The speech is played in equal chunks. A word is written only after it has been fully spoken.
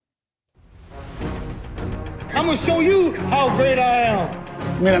I'm gonna show you how great I am.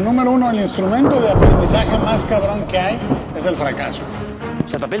 Mira, número uno, el instrumento de aprendizaje más cabrón que hay es el fracaso. O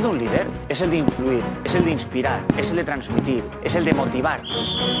sea, el papel de un líder es el de influir, es el de inspirar, es el de transmitir, es el de motivar.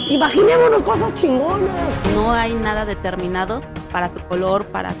 Imaginémonos cosas chingonas. No hay nada determinado para tu color,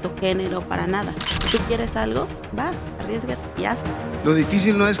 para tu género, para nada. Si tú quieres algo, va, arriesgate y hazlo. Lo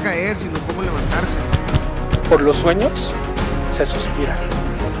difícil no es caer, sino cómo levantarse. Por los sueños se suspira,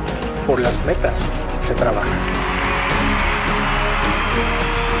 por las metas se trabaja.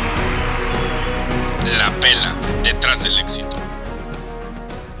 La pela, detrás del éxito.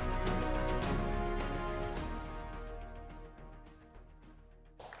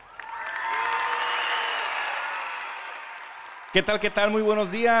 ¿Qué tal? ¿Qué tal? Muy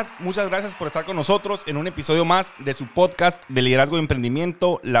buenos días. Muchas gracias por estar con nosotros en un episodio más de su podcast de liderazgo y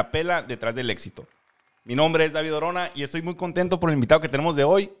emprendimiento, La pela, detrás del éxito. Mi nombre es David Orona y estoy muy contento por el invitado que tenemos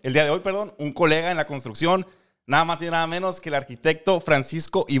el día de hoy, un colega en la construcción, nada más y nada menos que el arquitecto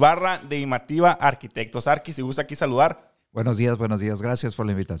Francisco Ibarra de IMATIVA Arquitectos. Arqui, si gusta aquí saludar. Buenos días. Gracias por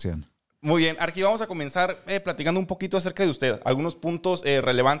la invitación. Muy bien, Arqui, vamos a comenzar platicando un poquito acerca de usted, algunos puntos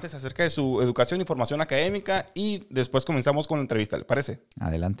relevantes acerca de su educación y formación académica y después comenzamos con la entrevista, ¿le parece?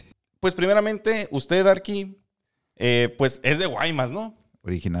 Adelante. Pues primeramente, usted, Arqui, pues es de Guaymas, ¿no?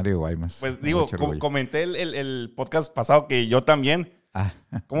 Originario de Guaymas. Pues digo, comenté el podcast pasado que yo también.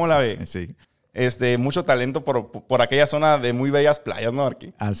 ¿Cómo la ve? Sí. Mucho talento por aquella zona de muy bellas playas, ¿no,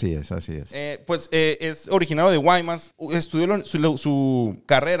 Arqui? Así es. Es originario de Guaymas, estudió su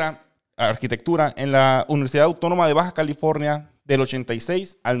carrera arquitectura en la Universidad Autónoma de Baja California del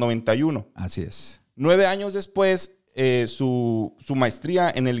 86 al 91. Así es. 9 años después, su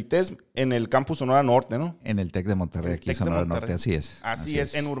maestría en el ITES en el campus Sonora Norte, ¿no? En el TEC de Monterrey, aquí en Sonora Norte, así es. Así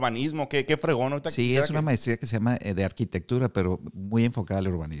es, en urbanismo, qué fregón. Ahorita sí, es una maestría que se llama de arquitectura, pero muy enfocada al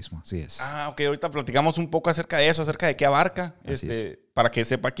urbanismo, así es. Ok, ahorita platicamos un poco acerca de eso, acerca de qué abarca, para que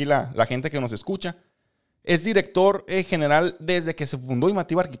sepa aquí la gente que nos escucha. Es director general desde que se fundó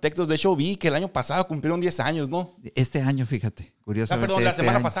IMATIVA Arquitectos. De hecho, vi que el año pasado cumplieron 10 años, ¿no? Este año, fíjate, curiosamente. Perdón, la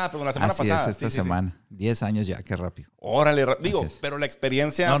semana pasada. Así es, esta semana. Sí. 10 años ya, qué rápido. Órale, pero la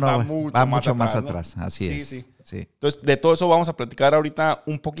experiencia va mucho más atrás, ¿no? Así es. Sí. Entonces, de todo eso vamos a platicar ahorita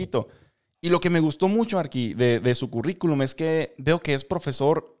un poquito. Y lo que me gustó mucho, Arqui, de su currículum es que veo que es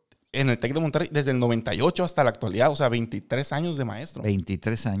profesor en el TEC de Monterrey desde el 98 hasta la actualidad, o sea, 23 años de maestro.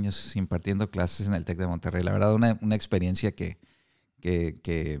 23 años impartiendo clases en el TEC de Monterrey. La verdad, una experiencia que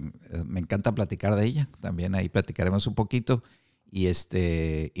me encanta platicar de ella. También ahí platicaremos un poquito. Y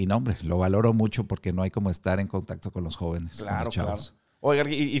no, hombre, lo valoro mucho porque no hay como estar en contacto con los jóvenes. Claro, con los claro. Oiga,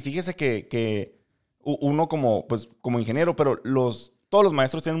 y fíjese que uno como ingeniero, pero todos los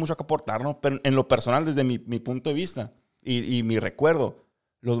maestros tienen mucho que aportar, ¿no? Pero en lo personal, desde mi punto de vista y mi recuerdo,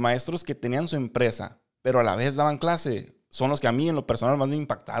 los maestros que tenían su empresa, pero a la vez daban clase, son los que a mí en lo personal más me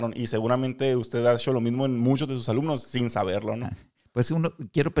impactaron. Y seguramente usted ha hecho lo mismo en muchos de sus alumnos sin saberlo, ¿no? Pues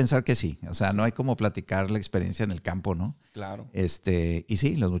quiero pensar que sí. O sea, no hay como platicar la experiencia en el campo, ¿no? Claro. Y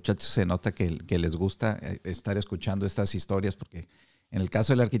sí, los muchachos se nota que les gusta estar escuchando estas historias porque en el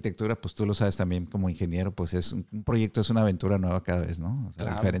caso de la arquitectura, pues tú lo sabes también como ingeniero, pues un proyecto es una aventura nueva cada vez, ¿no? O sea,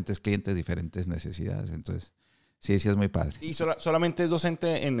 claro. Diferentes clientes, diferentes necesidades. Entonces, sí, es muy padre. ¿Y solamente es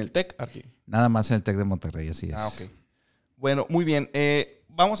docente en el TEC, Arqui? Nada más en el TEC de Monterrey, así es. Ok. Bueno, muy bien.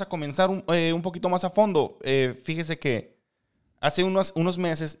 Vamos a comenzar un poquito más a fondo. Fíjese que hace unos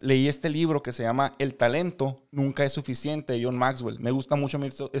meses leí este libro que se llama El talento nunca es suficiente, de John Maxwell. Me gusta mucho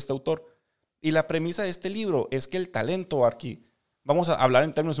este autor. Y la premisa de este libro es que el talento, Arqui, vamos a hablar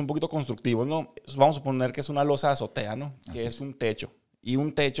en términos un poquito constructivos, ¿no? Vamos a suponer que es una losa de azotea, ¿no? Que es un techo. Y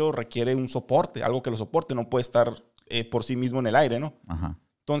un techo requiere un soporte, algo que lo soporte, no puede estar por sí mismo en el aire, ¿no? Ajá.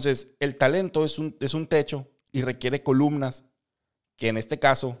 Entonces, el talento es un techo y requiere columnas, que en este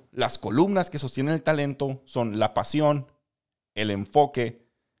caso, las columnas que sostienen el talento son la pasión, el enfoque,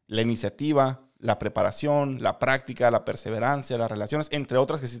 la iniciativa, la preparación, la práctica, la perseverancia, las relaciones, entre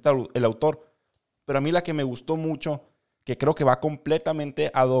otras que cita el autor. Pero a mí la que me gustó mucho, que creo que va completamente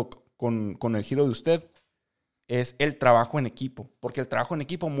ad hoc con el giro de usted, es el trabajo en equipo, porque el trabajo en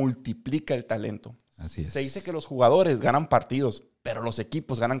equipo multiplica el talento. Así es. Se dice que los jugadores ganan partidos, pero los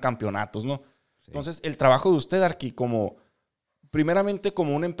equipos ganan campeonatos, ¿no? Sí. Entonces, el trabajo de usted, Arqui, primeramente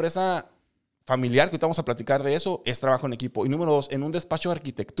como una empresa familiar, que ahorita vamos a platicar de eso, es trabajo en equipo. Y número 2, en un despacho de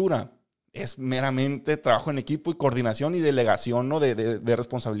arquitectura, es meramente trabajo en equipo y coordinación y delegación, ¿no? de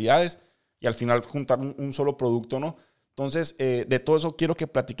responsabilidades y al final juntar un solo producto, ¿no? Entonces, de todo eso quiero que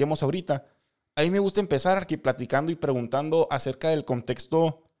platiquemos ahorita. A mí me gusta empezar aquí platicando y preguntando acerca del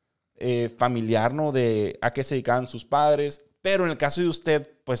contexto familiar, ¿no? De a qué se dedicaban sus padres. Pero en el caso de usted,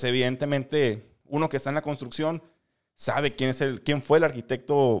 pues evidentemente uno que está en la construcción sabe quién fue el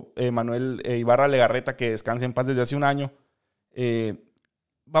arquitecto Manuel Ibarra Legarreta, que descansa en paz desde hace un año.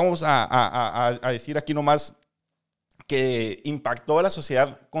 Vamos a decir aquí nomás que impactó a la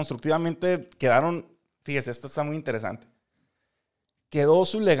sociedad constructivamente. Fíjese, esto está muy interesante. Quedó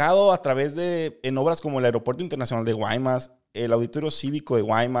su legado a través en obras como el Aeropuerto Internacional de Guaymas, el Auditorio Cívico de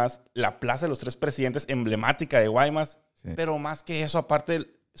Guaymas, la Plaza de los Tres Presidentes, emblemática de Guaymas. Sí. Pero más que eso,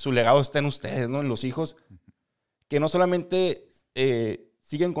 aparte, su legado está en ustedes, ¿no? En los hijos, que no solamente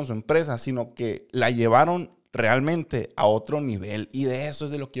siguen con su empresa, sino que la llevaron realmente a otro nivel. Y de eso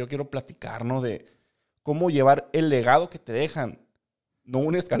es de lo que yo quiero platicar, ¿no? De cómo llevar el legado que te dejan. No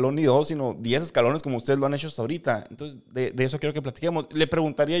un escalón ni dos, sino 10 escalones como ustedes lo han hecho hasta ahorita. Entonces, de eso quiero que platiquemos. Le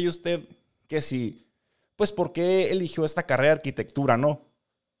preguntaría yo a usted que si, pues, ¿por qué eligió esta carrera de arquitectura, no?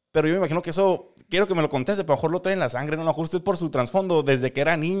 Pero yo me imagino que eso, quiero que me lo conteste, pero a lo mejor lo trae en la sangre, ¿no? A lo mejor usted por su trasfondo, desde que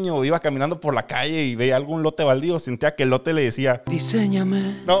era niño, iba caminando por la calle y veía algún lote baldío, sentía que el lote le decía,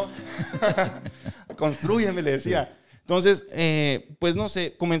 diséñame. No, constrúyeme, le decía. Sí. Entonces, pues no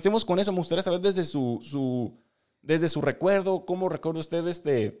sé, comencemos con eso. Me gustaría saber desde desde su recuerdo, ¿cómo recuerda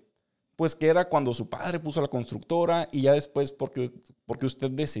usted pues que era cuando su padre puso la constructora y ya después porque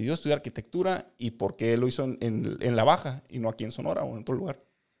usted decidió estudiar arquitectura y por qué lo hizo en La Baja y no aquí en Sonora o en otro lugar?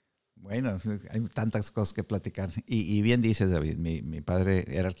 Bueno, hay tantas cosas que platicar. Y bien dices, David, mi padre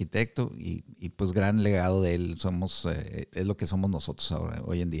era arquitecto y pues gran legado de él es lo que somos nosotros ahora,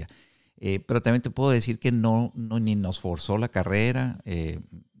 hoy en día. Pero también te puedo decir que no ni nos forzó la carrera,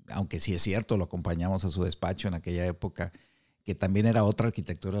 aunque sí es cierto, lo acompañamos a su despacho en aquella época, que también era otra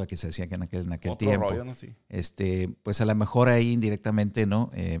arquitectura la que se hacía en aquel otro tiempo. Rollo, ¿no? Sí. Pues a lo mejor ahí indirectamente, ¿no?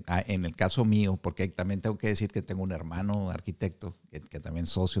 En el caso mío, porque también tengo que decir que tengo un hermano arquitecto, que también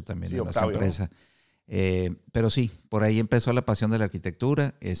es socio también sí, de nuestra empresa. Pero sí, por ahí empezó la pasión de la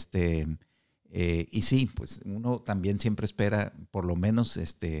arquitectura. Y sí, pues uno también siempre espera, por lo menos,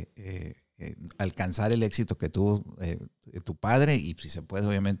 alcanzar el éxito que tuvo tu padre y si se puede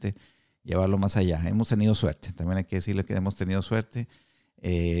obviamente llevarlo más allá. Hemos tenido suerte, también hay que decirle que hemos tenido suerte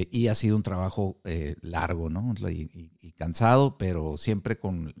y ha sido un trabajo largo, ¿no? y cansado, pero siempre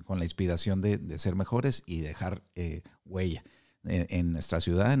con la inspiración de ser mejores y dejar huella en nuestra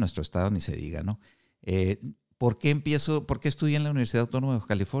ciudad, en nuestro estado, ni se diga, ¿no? ¿Por qué estudié en la Universidad Autónoma de Baja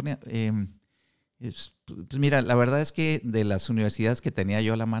California? Pues mira, la verdad es que de las universidades que tenía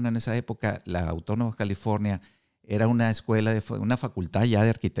yo a la mano en esa época, la Autónoma de Baja California era una escuela, una facultad ya de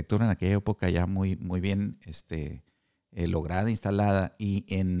arquitectura en aquella época ya muy, muy bien lograda, instalada, y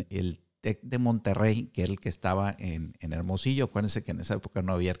en el TEC de Monterrey, que era el que estaba en Hermosillo, acuérdense que en esa época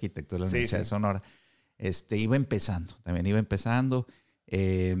no había arquitectura en la Universidad de Sonora, iba empezando,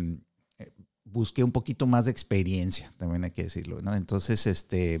 busqué un poquito más de experiencia, también hay que decirlo, ¿no? Entonces,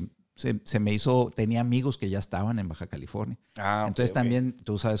 se me hizo, tenía amigos que ya estaban en Baja California. Entonces también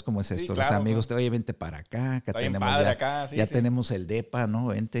tú sabes cómo es esto. Sí, claro, los amigos te, oye, vente para acá, que tenemos ya tenemos el DEPA, ¿no?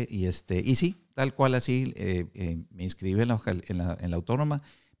 Vente. Y sí, tal cual así, me inscribí en la Autónoma.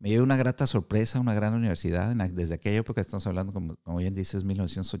 Me dio una grata sorpresa, una gran universidad. Desde aquella época, estamos hablando, como bien dices,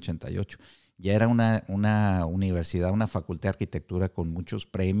 1988. Ya era una universidad, una facultad de arquitectura con muchos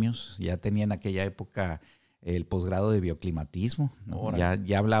premios. Ya tenía en aquella época el posgrado de bioclimatismo, ¿no?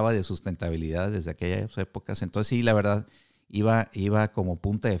 Ya hablaba de sustentabilidad desde aquellas épocas. Entonces sí, la verdad, iba como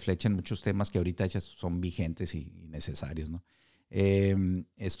punta de flecha en muchos temas que ahorita ya son vigentes y necesarios, ¿no?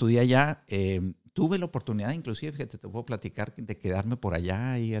 Estudié allá, tuve la oportunidad, inclusive, fíjate, te puedo platicar de quedarme por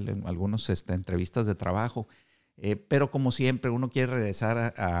allá y algunas entrevistas de trabajo, pero como siempre uno quiere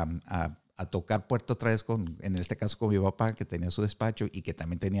regresar a tocar puerto otra vez en este caso con mi papá, que tenía su despacho y que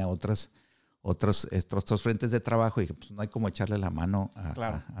también tenía otros frentes de trabajo, y dije, pues no hay como echarle la mano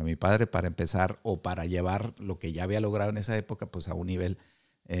a mi padre para empezar o para llevar lo que ya había logrado en esa época pues a un nivel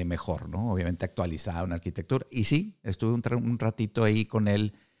mejor, ¿no? Obviamente actualizado en arquitectura. Y sí, estuve un ratito ahí con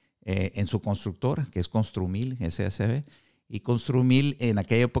él en su constructora, que es Construmil, SSB. Y Construmil en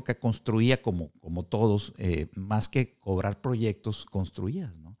aquella época construía como todos, más que cobrar proyectos,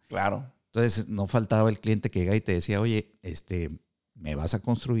 construías, ¿no? Claro. Entonces no faltaba el cliente que llegaba y te decía, oye, ¿me vas a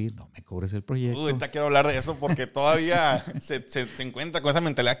construir? No me cobres el proyecto. Ahorita quiero hablar de eso porque todavía se encuentra con esa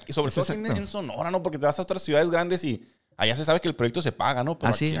mentalidad. Y sobre todo en Sonora, ¿no? Porque te vas a otras ciudades grandes y allá se sabe que el proyecto se paga, ¿no?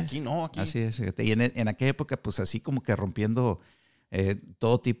 Pero aquí no. Así es. Fíjate. Y en aquella época, pues así como que rompiendo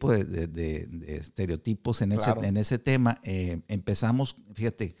todo tipo de estereotipos en ese tema, empezamos,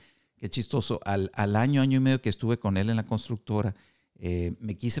 fíjate, qué chistoso, al año y medio que estuve con él en la constructora,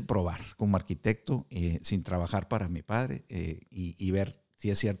 me quise probar como arquitecto sin trabajar para mi padre y ver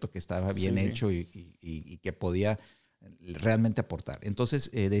si es cierto que estaba bien hecho y que podía realmente aportar.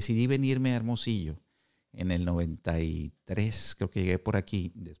 Entonces decidí venirme a Hermosillo en el 93, creo que llegué por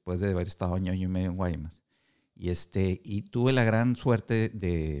aquí, después de haber estado año y medio en Guaymas. Y tuve la gran suerte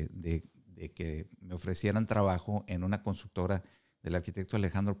de que me ofrecieran trabajo en una constructora del arquitecto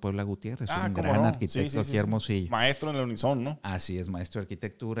Alejandro Puebla Gutiérrez, un gran arquitecto aquí en Hermosillo. Maestro en el Unison, ¿no? Así es, maestro de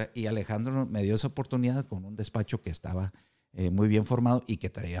arquitectura. Y Alejandro me dio esa oportunidad con un despacho que estaba muy bien formado y que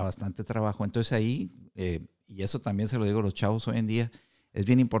traía bastante trabajo. Entonces ahí, y eso también se lo digo a los chavos hoy en día, es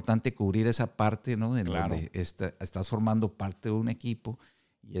bien importante cubrir esa parte, ¿no? De donde estás formando parte de un equipo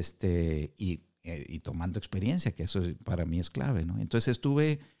y tomando experiencia, que eso para mí es clave, ¿no? Entonces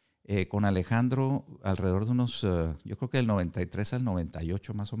estuve con Alejandro alrededor de unos, yo creo que del 93 al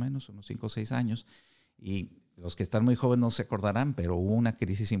 98 más o menos, unos 5 o 6 años. Y los que están muy jóvenes no se acordarán, pero hubo una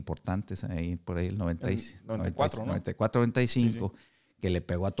crisis importante ahí, por ahí el 94, 94-95, que le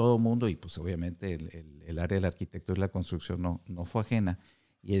pegó a todo mundo y pues obviamente el área de la arquitectura y la construcción no fue ajena.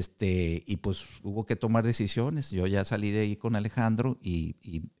 Y pues hubo que tomar decisiones. Yo ya salí de ahí con Alejandro y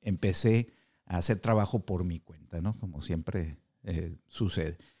empecé a hacer trabajo por mi cuenta, ¿no? Como siempre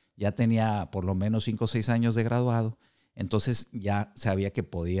sucede. Ya tenía por lo menos 5 o 6 años de graduado, entonces ya sabía que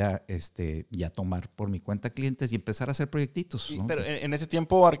podía ya tomar por mi cuenta clientes y empezar a hacer proyectitos, ¿no? Pero en ese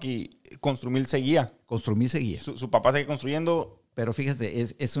tiempo, Construmil seguía. Construmil seguía. Su papá seguía construyendo. Pero fíjate,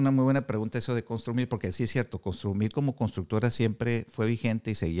 es una muy buena pregunta eso de Construmil, porque sí es cierto, Construmil como constructora siempre fue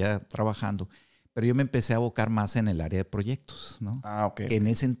vigente y seguía trabajando, pero yo me empecé a abocar más en el área de proyectos, ¿no? Que en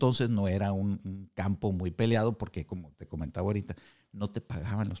ese entonces no era un campo muy peleado porque, como te comentaba ahorita, no te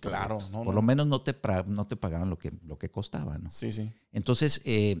pagaban los proyectos. Por lo menos no te pagaban lo que costaba, ¿no? Sí. Entonces,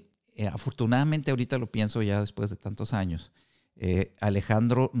 afortunadamente ahorita lo pienso ya después de tantos años,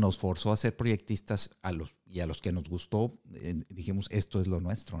 Alejandro nos forzó a ser proyectistas a los que nos gustó, dijimos, esto es lo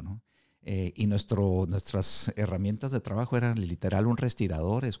nuestro, ¿no? Y nuestras herramientas de trabajo eran literal un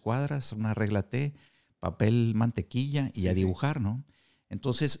respirador, escuadras, una regla T, papel mantequilla y a dibujar, ¿no?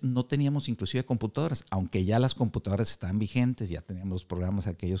 Entonces no teníamos inclusive computadoras, aunque ya las computadoras estaban vigentes, ya teníamos los programas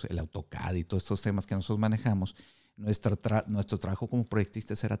aquellos, el AutoCAD y todos estos temas que nosotros manejamos. Nuestro trabajo como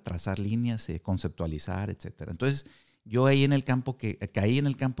proyectistas era trazar líneas, conceptualizar, etcétera. Entonces yo ahí caí en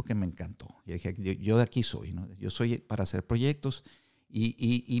el campo que me encantó. Yo dije, yo de aquí soy, ¿no? Yo soy para hacer proyectos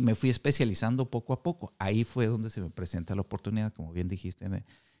y me fui especializando poco a poco. Ahí fue donde se me presenta la oportunidad, como bien dijiste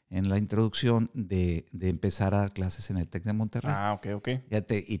en la introducción, de empezar a dar clases en el TEC de Monterrey. Ok.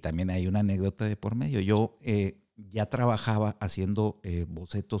 Fíjate, y también hay una anécdota de por medio. Yo ya trabajaba haciendo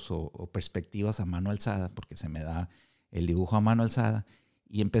bocetos o perspectivas a mano alzada, porque se me da el dibujo a mano alzada,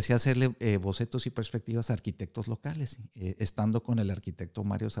 y empecé a hacerle bocetos y perspectivas a arquitectos locales, estando con el arquitecto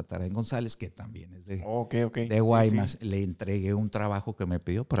Mario Satarain González, que también es de Guaymas. Sí. Le entregué un trabajo que me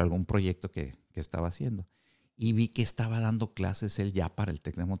pidió para algún proyecto que estaba haciendo. Y vi que estaba dando clases él ya para el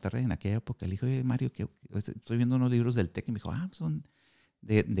TEC de Monterrey en aquella época. Le dije, oye, Mario, que estoy viendo unos libros del TEC. Y me dijo, son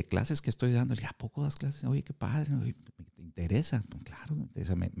de clases que estoy dando. Le dije, ¿a poco das clases? Oye, qué padre, oye, ¿te interesa? Pues, claro,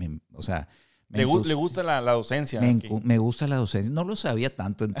 me interesa. ¿Le gusta la docencia? Me gusta la docencia. No lo sabía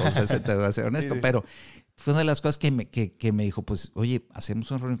tanto, entonces, te voy a ser honesto, pero fue una de las cosas que me dijo, pues, oye,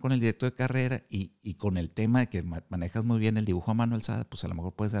 hacemos una reunión con el director de carrera y con el tema de que manejas muy bien el dibujo a mano alzada, pues a lo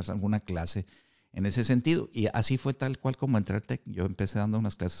mejor puedes dar alguna clase en ese sentido. Y así fue tal cual como entré al TEC. Yo empecé dando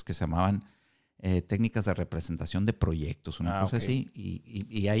unas clases que se llamaban técnicas de representación de proyectos, una cosa así,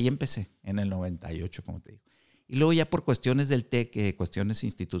 y ahí empecé en el 98, como te digo. Y luego ya por cuestiones del TEC, cuestiones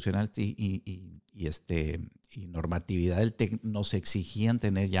institucionales y normatividad del TEC, nos exigían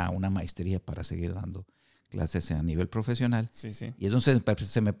tener ya una maestría para seguir dando clases a nivel profesional. Sí. Y entonces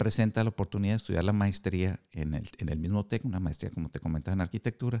se me presenta la oportunidad de estudiar la maestría en el mismo TEC, una maestría, como te comentaba, en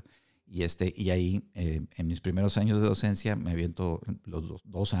arquitectura. Y ahí, en mis primeros años de docencia, me aviento los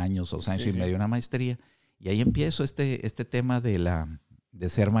 2 años y medio una maestría. Y ahí empiezo este tema de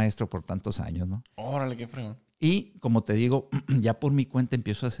ser maestro por tantos años, ¿no? Órale, qué fregón. Y como te digo, ya por mi cuenta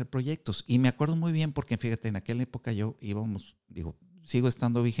empiezo a hacer proyectos. Y me acuerdo muy bien porque, fíjate, en aquella época sigo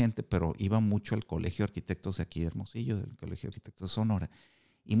estando vigente, pero iba mucho al Colegio de Arquitectos de aquí de Hermosillo, del Colegio de Arquitectos de Sonora.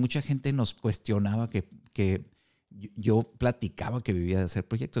 Y mucha gente nos cuestionaba que yo platicaba que vivía de hacer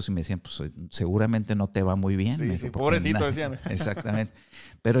proyectos y me decían, pues seguramente no te va muy bien. Sí, pobrecito decían. Exactamente.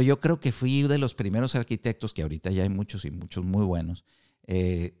 Pero yo creo que fui de los primeros arquitectos, que ahorita ya hay muchos y muchos muy buenos,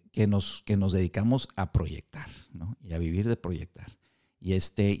 que nos dedicamos a proyectar, ¿no? Y a vivir de proyectar. Y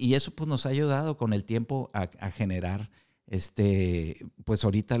eso pues nos ha ayudado con el tiempo a generar pues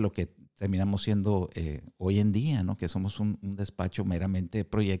ahorita lo que terminamos siendo hoy en día, ¿no? Que somos un despacho meramente de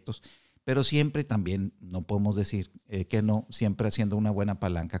proyectos, pero siempre también no podemos decir que no, siempre haciendo una buena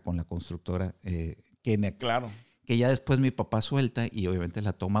palanca con la constructora claro. que ya después mi papá suelta y obviamente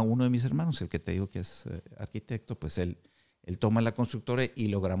la toma uno de mis hermanos, el que te digo que es arquitecto, pues él toma la constructora y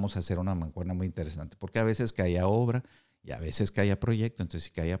logramos hacer una mancuerna muy interesante, porque a veces caía obra y a veces caía proyecto. Entonces,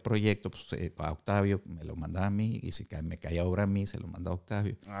 si caía proyecto, pues a Octavio me lo mandaba a mí, y si me caía obra a mí, se lo mandaba a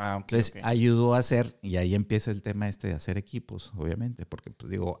Octavio. Entonces, ayudó a hacer, y ahí empieza el tema de hacer equipos, obviamente, porque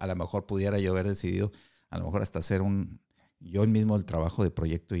pues digo, a lo mejor pudiera yo haber decidido, a lo mejor hasta hacer yo mismo el trabajo de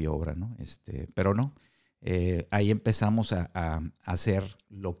proyecto y obra, ¿no? Pero no. Ahí empezamos a hacer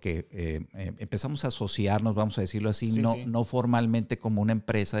lo que empezamos a asociarnos, vamos a decirlo así, no formalmente como una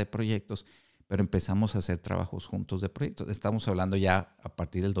empresa de proyectos, pero empezamos a hacer trabajos juntos de proyectos. Estamos hablando ya a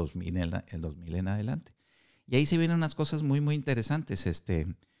partir del 2000 en adelante. Y ahí se vienen unas cosas muy, muy interesantes.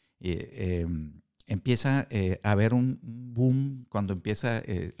 Empieza a haber un boom cuando empieza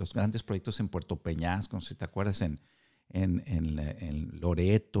los grandes proyectos en Puerto Peñasco, no sé si te acuerdas, en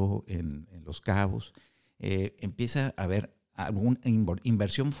Loreto, en Los Cabos. Empieza a haber alguna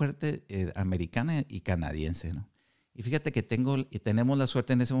inversión fuerte americana y canadiense, ¿no? Y fíjate que tenemos la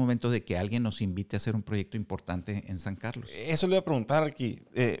suerte en ese momento de que alguien nos invite a hacer un proyecto importante en San Carlos. Eso le voy a preguntar aquí.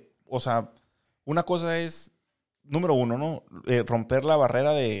 O sea, una cosa es, número uno, ¿no? Romper la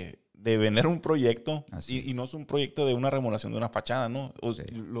barrera de vender un proyecto y no es un proyecto de una remodelación de una fachada, ¿no?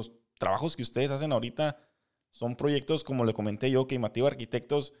 Los trabajos que ustedes hacen ahorita son proyectos, como le comenté yo, que IMATIVA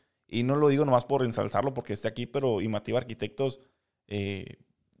Arquitectos, y no lo digo nomás por ensalzarlo porque esté aquí, pero IMATIVA Arquitectos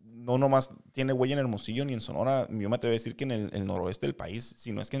no nomás tiene huella en Hermosillo ni en Sonora. Yo me atrevo a decir que en el noroeste del país,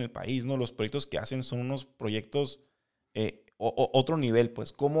 si no es que en el país, ¿no? Los proyectos que hacen son unos proyectos otro nivel,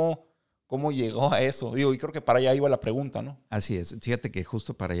 pues. ¿Cómo llegó a eso? Digo, y creo que para allá iba la pregunta, ¿no? Así es. Fíjate que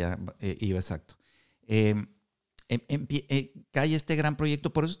justo para allá iba exacto. Cae este gran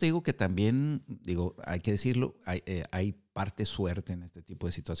proyecto. Por eso te digo que también, hay que decirlo, hay parte suerte en este tipo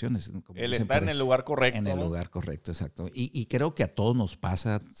de situaciones. El estar en el lugar correcto. En el lugar correcto, exacto. Y creo que a todos nos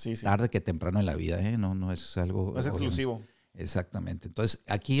pasa tarde que temprano en la vida, ¿eh? No es algo... No es exclusivo. Exactamente. Entonces,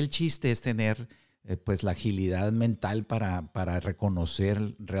 aquí el chiste es tener pues la agilidad mental para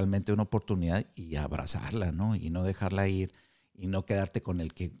reconocer realmente una oportunidad y abrazarla, ¿no? Y no dejarla ir y no quedarte con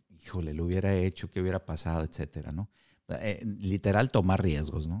el que, híjole, lo hubiera hecho, qué hubiera pasado, etcétera, ¿no? Literal, tomar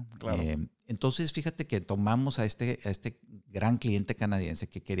riesgos, ¿no? Claro. Entonces, fíjate que tomamos a este gran cliente canadiense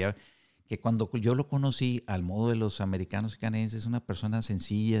que quería, que cuando yo lo conocí al modo de los americanos y canadienses, una persona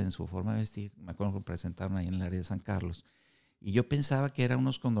sencilla en su forma de vestir. Me acuerdo que lo presentaron ahí en el área de San Carlos. Y yo pensaba que eran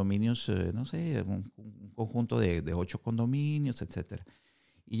unos condominios, no sé, un conjunto de 8 condominios, etcétera.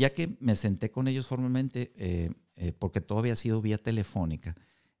 Y ya que me senté con ellos formalmente, porque todo había sido vía telefónica,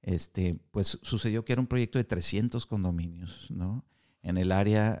 pues sucedió que era un proyecto de 300 condominios, ¿no? En el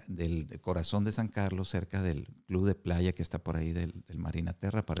área del corazón de San Carlos, cerca del club de playa que está por ahí del Marina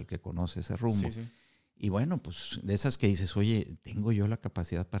Terra, para el que conoce ese rumbo. Sí. Y bueno, pues de esas que dices, oye, tengo yo la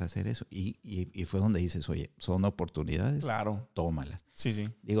capacidad para hacer eso. Y fue donde dices, oye, son oportunidades, claro, tómalas. Sí.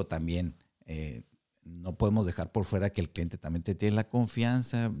 Digo, también no podemos dejar por fuera que el cliente también te tiene la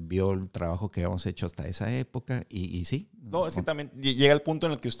confianza, vio el trabajo que habíamos hecho hasta esa época y sí. No, es que también llega el punto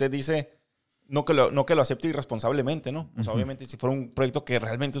en el que usted dice, no que lo acepte irresponsablemente, ¿no? O sea, obviamente, si fuera un proyecto que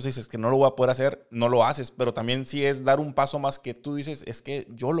realmente usted dices que no lo voy a poder hacer, no lo haces, pero también sí es dar un paso más que tú dices, es que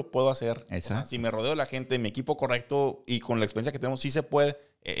yo lo puedo hacer. Exacto. O sea, si me rodeo de la gente, mi equipo correcto y con la experiencia que tenemos, sí se puede.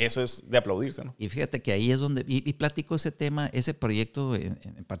 Eso es de aplaudirse, ¿no? Y fíjate que ahí es donde, y platico ese tema, ese proyecto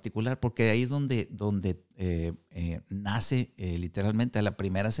en particular, porque ahí es donde nace literalmente a la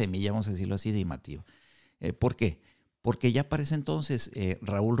primera semilla, vamos a decirlo así, de IMATIVA. ¿Por qué? Porque ya para ese entonces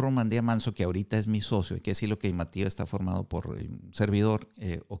Raúl Romandía Manso, que ahorita es mi socio, hay que decirlo que IMATIVA está formado por un servidor,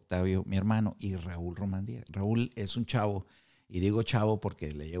 Octavio, mi hermano, y Raúl Romandía. Raúl es un chavo, y digo chavo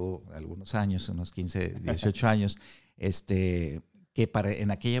porque le llevo algunos años, unos 15, 18 años, que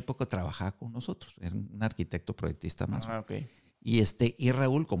en aquella época trabajaba con nosotros, era un arquitecto proyectista más. Okay. Y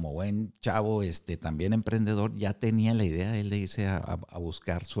Raúl, como buen chavo, también emprendedor, ya tenía la idea él de irse a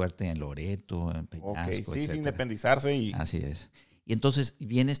buscar suerte en Loreto, en Peñasco, sí, independizarse. Así es. Y entonces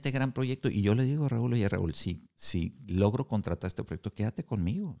viene este gran proyecto y yo le digo a Raúl, oye Raúl, si logro contratar este proyecto, quédate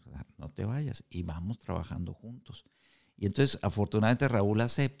conmigo, o sea, no te vayas y vamos trabajando juntos. Y entonces afortunadamente Raúl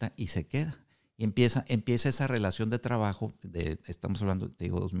acepta y se queda. Y empieza esa relación de trabajo, estamos hablando, te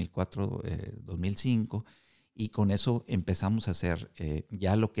digo, 2004, 2005, y con eso empezamos a hacer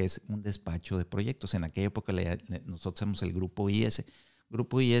ya lo que es un despacho de proyectos. En aquella época nosotros somos el Grupo IS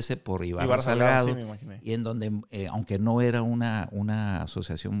por Ibarra Talento, sí, me imaginé. Y en donde, aunque no era una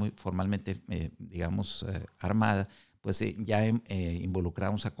asociación muy formalmente, digamos, armada, pues ya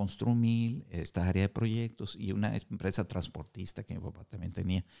involucramos a Construmil, esta área de proyectos, y una empresa transportista que mi papá también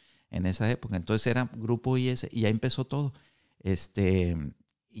tenía. en esa época. Entonces era grupo IS y ya empezó todo.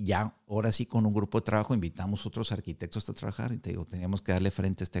 Y ya ahora sí con un grupo de trabajo invitamos otros arquitectos a trabajar y te digo, teníamos que darle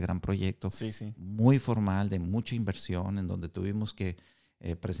frente a este gran proyecto muy formal, de mucha inversión, en donde tuvimos que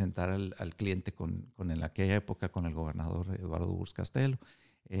presentar al cliente en aquella época con el gobernador Eduardo Burz Castelo.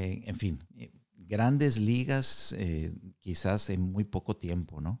 En fin, grandes ligas quizás en muy poco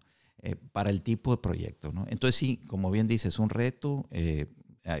tiempo, ¿no? Para el tipo de proyecto, ¿no? Entonces sí, como bien dices, un reto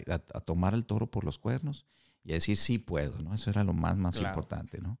a tomar el toro por los cuernos y a decir sí puedo, ¿no? Eso era lo más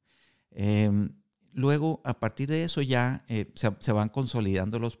importante, ¿no? Luego, a partir de eso ya se van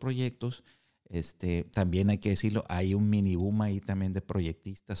consolidando los proyectos. También hay que decirlo, hay un mini boom ahí también de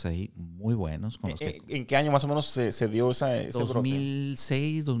proyectistas ahí muy buenos. Con los ¿En qué año más o menos se dio ese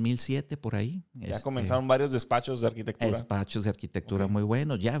 2006, 2007, por ahí. Ya comenzaron varios despachos de arquitectura. Despachos de arquitectura muy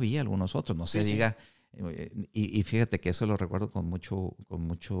buenos. Ya había algunos otros, no se diga. Y fíjate que eso lo recuerdo con mucho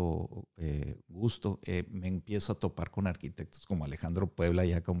gusto. Me empiezo a topar con arquitectos como Alejandro Puebla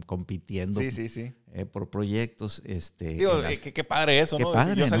ya compitiendo por proyectos. Digo, qué padre eso, qué ¿no?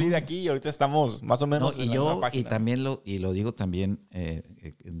 Padre, yo salí ¿no? de aquí y ahorita estamos más o menos en la misma página. Y también lo digo también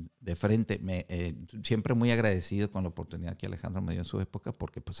de frente, siempre muy agradecido con la oportunidad que Alejandro me dio en su época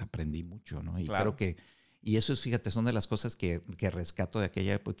porque pues aprendí mucho, ¿no? Y creo que y eso es, fíjate, son de las cosas que rescato de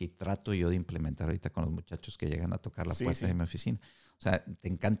aquella época y trato yo de implementar ahorita con los muchachos que llegan a tocar la puerta de mi oficina. O sea, te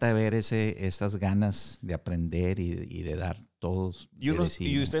encanta ver esas ganas de aprender y de dar todos. Y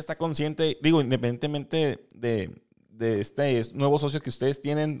usted está consciente, digo, independientemente de este nuevo socio que ustedes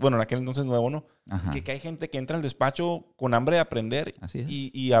tienen, bueno, en aquel entonces nuevo, ¿no? Que hay gente que entra al despacho con hambre de aprender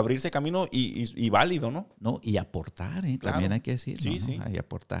y abrirse camino y válido, ¿no? No, y aportar, también hay que decir, ¿no? Hay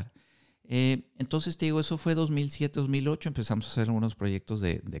aportar. Entonces te digo, eso fue 2007, 2008, empezamos a hacer algunos proyectos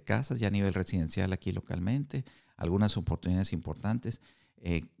de casas ya a nivel residencial aquí localmente, algunas oportunidades importantes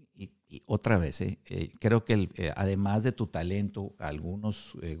y otra vez, creo que además de tu talento,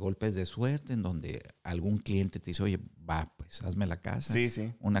 algunos golpes de suerte en donde algún cliente te dice, oye, pues hazme la casa,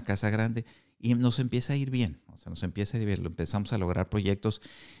 una casa grande. Y nos empieza a ir bien, lo empezamos a lograr proyectos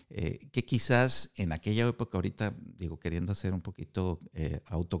que quizás en aquella época, ahorita digo, queriendo hacer un poquito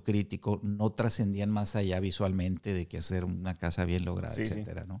autocrítico, no trascendían más allá visualmente de que hacer una casa bien lograda,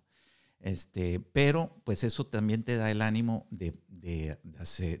 etcétera, ¿no? Pero pues eso también te da el ánimo de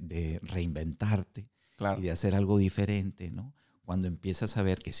reinventarte y de hacer algo diferente, ¿no? Cuando empiezas a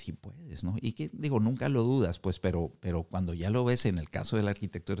ver que sí puedes, ¿no? Y que, digo, nunca lo dudas, pues, pero cuando ya lo ves, en el caso de la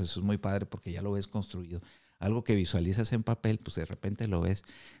arquitectura, eso es muy padre porque ya lo ves construido. Algo que visualizas en papel, pues de repente lo ves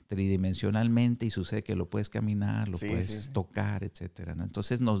tridimensionalmente y sucede que lo puedes caminar, lo puedes tocar, etcétera, ¿no?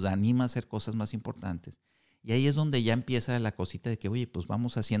 Entonces nos anima a hacer cosas más importantes. Y ahí es donde ya empieza la cosita de que, oye, pues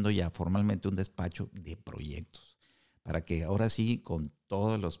vamos haciendo ya formalmente un despacho de proyectos, para que ahora sí, con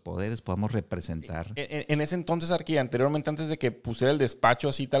todos los poderes, podamos representar. En ese entonces, Arqui, anteriormente, antes de que pusiera el despacho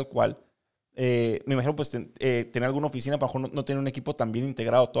así tal cual, me imagino pues tener alguna oficina, para no tener un equipo tan bien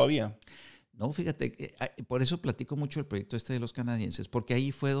integrado todavía. No, fíjate, por eso platico mucho el proyecto de los canadienses, porque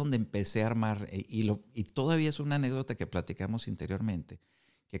ahí fue donde empecé a armar, y todavía es una anécdota que platicamos interiormente,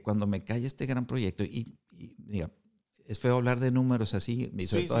 que cuando me cae este gran proyecto, y diga, es feo hablar de números así, y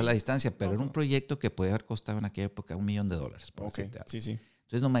sobre todo a la distancia, pero era un proyecto que puede haber costado en aquella época $1 millón. Entonces,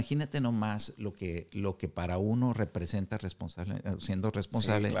 imagínate nomás lo que para uno representa siendo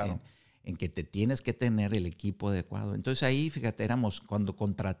responsable en que te tienes que tener el equipo adecuado. Entonces ahí, fíjate, cuando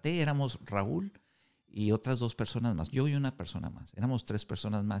contraté, éramos Raúl y otras 2 personas más. Yo y una persona más. Éramos 3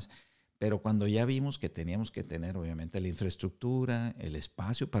 personas más. Pero cuando ya vimos que teníamos que tener, obviamente, la infraestructura, el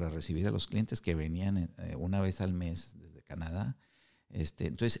espacio para recibir a los clientes que venían una vez al mes desde Canadá,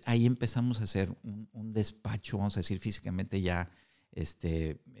 entonces ahí empezamos a hacer un despacho, vamos a decir físicamente ya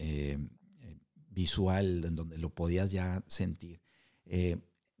visual, en donde lo podías ya sentir.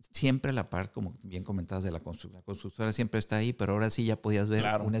 Siempre a la par, como bien comentabas, de la constructora siempre está ahí, pero ahora sí ya podías ver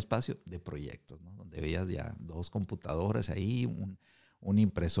un espacio de proyectos, ¿no? Donde veías ya 2 computadoras ahí, una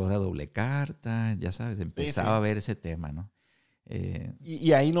impresora doble carta, ya sabes, empezaba a ver ese tema, ¿no?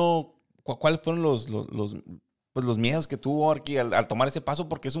 Y ahí ¿cuáles fueron los miedos que tuvo Arqui al tomar ese paso?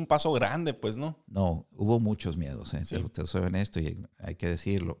 Porque es un paso grande, pues, ¿no? No, hubo muchos miedos, te soy honesto y hay que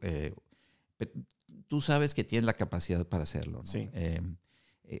decirlo. Tú sabes que tienes la capacidad para hacerlo, ¿no? Sí.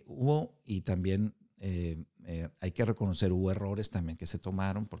 Hubo, y también hay que reconocer, hubo errores también que se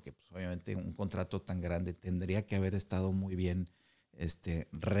tomaron, porque pues, obviamente un contrato tan grande tendría que haber estado muy bien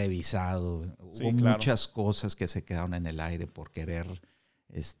revisado. Hubo muchas cosas que se quedaron en el aire por querer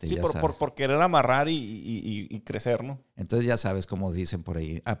Sí, por querer amarrar y crecer, ¿no? Entonces ya sabes, como dicen por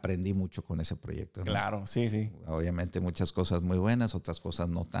ahí, aprendí mucho con ese proyecto, ¿no? Claro, sí. Obviamente muchas cosas muy buenas, otras cosas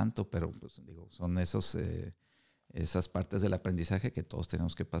no tanto, pero pues digo, son esas partes del aprendizaje que todos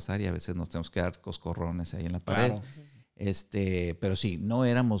tenemos que pasar y a veces nos tenemos que dar coscorrones ahí en la pared. Claro. Pero sí, no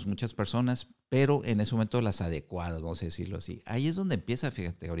éramos muchas personas, pero en ese momento las adecuadas, vamos a decirlo así. Ahí es donde empieza,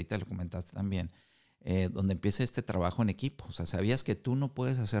 fíjate, ahorita lo comentaste también, donde empieza este trabajo en equipo. O sea, sabías que tú no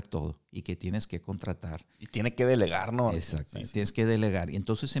puedes hacer todo y que tienes que contratar. Y tiene que delegar, ¿no? Exacto, Sí. Tienes que delegar. Y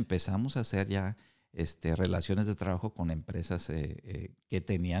entonces empezamos a hacer ya relaciones de trabajo con empresas que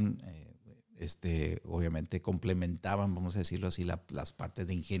tenían, obviamente complementaban, vamos a decirlo así, las partes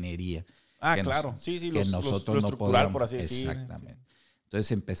de ingeniería. Claro. Sí, que nosotros lo no estructural, podíamos, por así decir. Exactamente. Sí.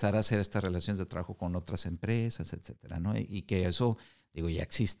 Entonces empezar a hacer estas relaciones de trabajo con otras empresas, etcétera, ¿no? Y que eso, digo, ya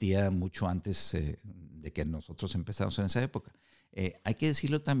existía mucho antes de que nosotros empezamos en esa época. Hay que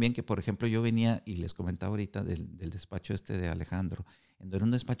decirlo también que, por ejemplo, yo venía y les comentaba ahorita del despacho de Alejandro, era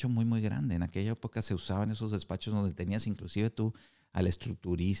un despacho muy, muy grande. En aquella época se usaban esos despachos donde tenías inclusive tú al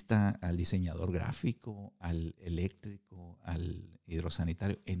estructurista, al diseñador gráfico, al eléctrico, al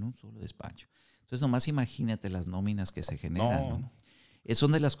hidrosanitario, en un solo despacho. Entonces, nomás imagínate las nóminas que se generan, ¿no?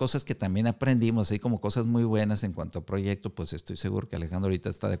 Son de las cosas que también aprendimos, así como cosas muy buenas en cuanto a proyecto, pues estoy seguro que Alejandro ahorita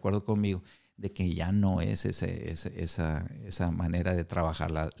está de acuerdo conmigo, de que ya no es esa manera de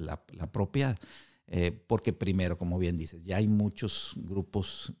trabajar la apropiada. Porque primero, como bien dices, ya hay muchos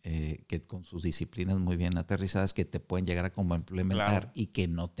grupos que con sus disciplinas muy bien aterrizadas que te pueden llegar a complementar, claro, y que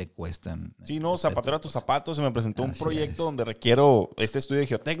no te cuestan. Sí, no, zapatero a tus zapatos. Se me presentó un proyecto donde requiero este estudio de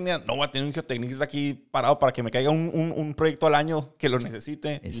geotecnia. No voy a tener un geotecnicista aquí parado para que me caiga un proyecto al año que lo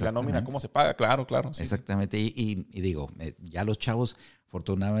necesite. Y la nómina, ¿cómo se paga? Claro. Sí. Exactamente. Y digo, ya los chavos,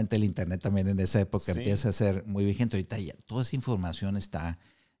 afortunadamente el internet también en esa época empieza a ser muy vigente. Ahorita ya toda esa información está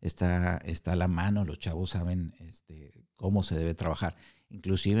a la mano, los chavos saben cómo se debe trabajar.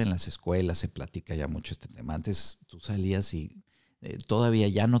 Inclusive en las escuelas se platica ya mucho este tema. Antes tú salías y todavía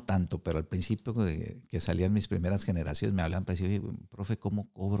ya no tanto, pero al principio que salían mis primeras generaciones me hablaban para decir, oye, profe,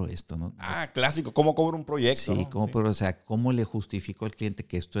 ¿cómo cobro esto? ¿No? Clásico, ¿cómo cobro un proyecto? Sí, ¿no? O sea, ¿cómo le justifico al cliente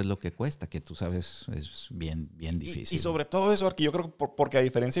que esto es lo que cuesta? Que tú sabes, es bien difícil. Y sobre todo eso, yo creo que porque a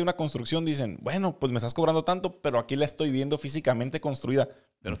diferencia de una construcción dicen, bueno, pues me estás cobrando tanto, pero aquí la estoy viendo físicamente construida.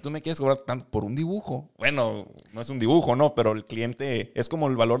 Pero tú me quieres cobrar tanto por un dibujo. Bueno, no es un dibujo, ¿no? Pero el cliente es como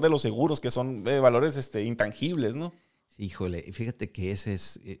el valor de los seguros, que son valores intangibles, ¿no? Sí, híjole, fíjate que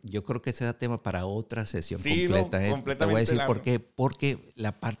yo creo que ese da tema para otra sesión completa. Completamente. Te voy a decir por qué. Porque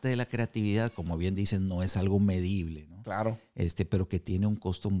la parte de la creatividad, como bien dices, no es algo medible, ¿no? Claro. Pero que tiene un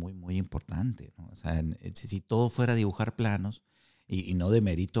costo muy, muy importante, ¿no? O sea, si todo fuera dibujar planos, y no de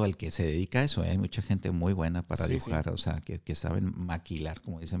mérito al que se dedica a eso, hay mucha gente muy buena para dibujar, o sea, que saben maquilar,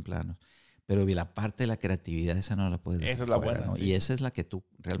 como dicen planos. Pero la parte de la creatividad, esa no la puedes dejar Esa es la fuera, buena, ¿no? sí. Y esa es la que tú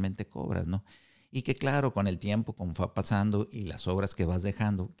realmente cobras, ¿no? Y que claro, con el tiempo, como va pasando y las obras que vas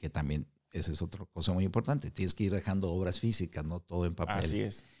dejando, que también esa es otra cosa muy importante, tienes que ir dejando obras físicas, no todo en papel. Así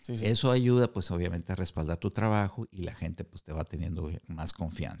es. Sí. Eso ayuda, pues obviamente, a respaldar tu trabajo y la gente pues te va teniendo más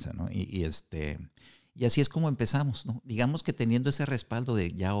confianza, ¿no? Y así es como empezamos, ¿no? Digamos que teniendo ese respaldo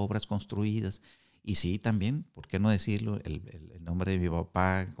de ya obras construidas. Y sí, también, ¿por qué no decirlo? El nombre de mi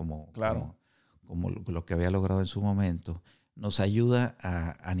papá, como lo que había logrado en su momento, nos ayuda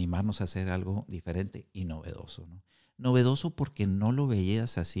a animarnos a hacer algo diferente y novedoso, ¿no? Novedoso porque no lo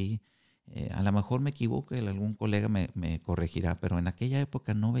veías así. A lo mejor me equivoco, algún colega me corregirá, pero en aquella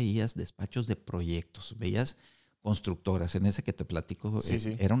época no veías despachos de proyectos, veías constructoras. En ese que te platico,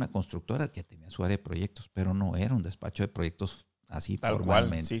 era una constructora que tenía su área de proyectos, pero no era un despacho de proyectos así tal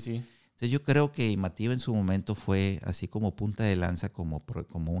formalmente. Cual. Sí. Entonces yo creo que IMATIVA en su momento fue así como punta de lanza, como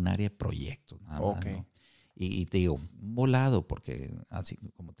un área de proyectos, nada más, ¿no? Y te digo, volado, porque así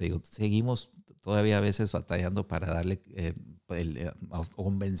como te digo, seguimos todavía a veces batallando para darle,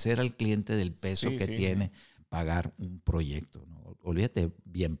 convencer al cliente del peso que tiene pagar un proyecto, ¿no? Olvídate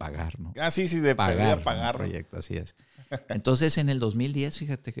bien pagar, ¿no? De pagar un proyecto, así es. Entonces en el 2010,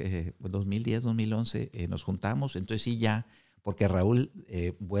 fíjate que 2011 nos juntamos, entonces sí ya, porque Raúl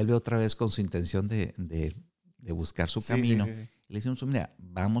vuelve otra vez con su intención de buscar su camino. Le decimos, mira,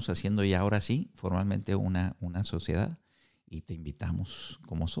 vamos haciendo ya ahora sí, formalmente una sociedad y te invitamos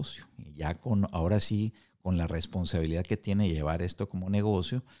como socio. Y ya ahora sí, con la responsabilidad que tiene llevar esto como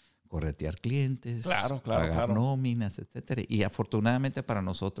negocio, corretear clientes, pagar nóminas, etcétera. Y afortunadamente para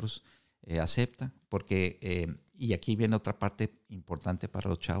nosotros acepta, porque, y aquí viene otra parte importante para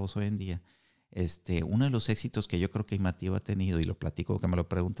los chavos hoy en día, uno de los éxitos que yo creo que IMATIVA ha tenido, y lo platico, que me lo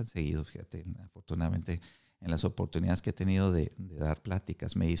preguntan seguido, fíjate, afortunadamente en las oportunidades que he tenido de dar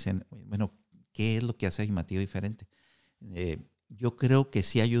pláticas, me dicen, bueno, ¿qué es lo que hace a IMATIVA diferente? Yo creo que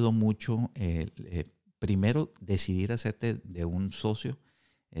sí ayudó mucho, primero, decidir hacerte de un socio,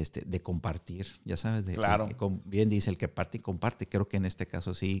 de compartir, ya sabes, claro. Bien dice, el que parte y comparte. Creo que en este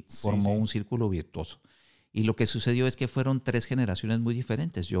caso sí formó un círculo virtuoso. Y lo que sucedió es que fueron 3 generaciones muy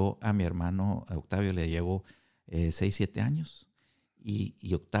diferentes. Yo a mi hermano a Octavio le llevo 6, 7 años.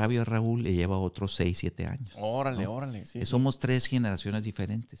 Y Octavio a Raúl le lleva otros 6, 7 años. Órale, ¿no? órale. Sí, somos 3 generaciones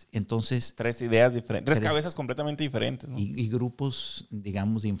diferentes. Entonces, 3 ideas diferentes. 3 cabezas completamente diferentes, ¿no? Y grupos,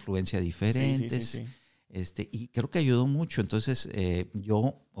 digamos, de influencia diferentes. Sí. Y creo que ayudó mucho. Entonces,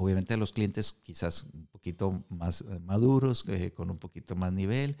 yo, obviamente, a los clientes quizás un poquito más maduros, con un poquito más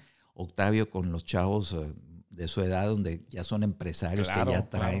nivel. Octavio con los chavos de su edad, donde ya son empresarios, claro, que ya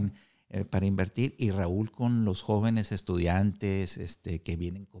traen para invertir. Y Raúl con los jóvenes estudiantes que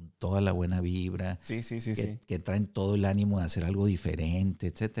vienen con toda la buena vibra. Que traen todo el ánimo de hacer algo diferente,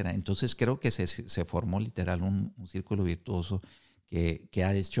 etcétera. Entonces, creo que se formó literal un círculo virtuoso que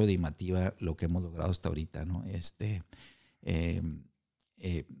ha hecho de IMATIVA lo que hemos logrado hasta ahorita, ¿no?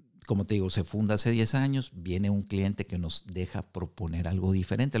 Como te digo, se funda hace 10 años, viene un cliente que nos deja proponer algo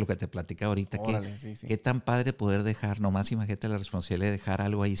diferente, lo que te platicaba ahorita. Órale, qué tan padre poder dejar, nomás imagínate la responsabilidad de dejar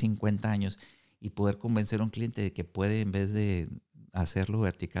algo ahí 50 años y poder convencer a un cliente de que puede, en vez de hacerlo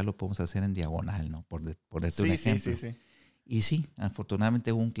vertical, lo podemos hacer en diagonal, ¿no? Por ponerte un ejemplo. Y sí,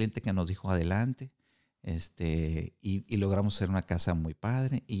 afortunadamente hubo un cliente que nos dijo adelante. Y logramos hacer una casa muy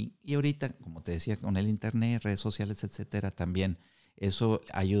padre. Y ahorita, como te decía, con el internet, redes sociales, etcétera, también eso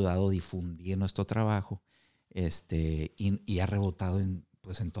ha ayudado a difundir nuestro trabajo y ha rebotado en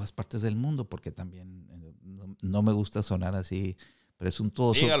todas partes del mundo, porque también no me gusta sonar así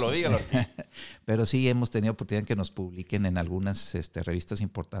presuntuoso. Dígalo. Pero sí hemos tenido oportunidad que nos publiquen en algunas revistas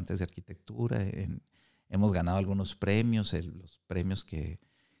importantes de arquitectura. Hemos ganado algunos premios, los premios que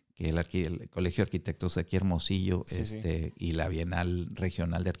el Colegio de Arquitectos de aquí Hermosillo y la Bienal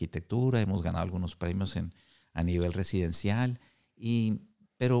Regional de Arquitectura. Hemos ganado algunos premios a nivel residencial.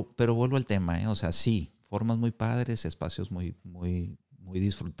 Pero vuelvo al tema, o sea, sí, formas muy padres, espacios muy, muy, muy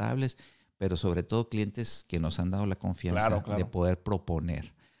disfrutables, pero sobre todo clientes que nos han dado la confianza de poder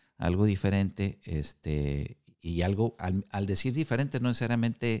proponer algo diferente, y algo, al decir diferente, no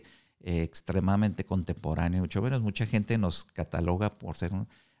necesariamente extremadamente contemporáneo, mucho menos. Mucha gente nos cataloga por ser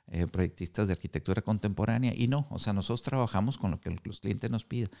proyectistas de arquitectura contemporánea, y no, o sea, nosotros trabajamos con lo que los clientes nos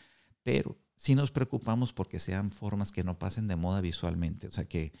piden, pero sí nos preocupamos porque sean formas que no pasen de moda visualmente, o sea,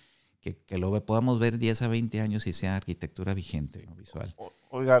 que lo podamos ver 10 a 20 años y sea arquitectura vigente, ¿no? Visual.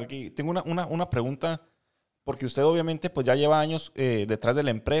 Oiga, aquí tengo una pregunta, porque usted obviamente pues ya lleva años detrás de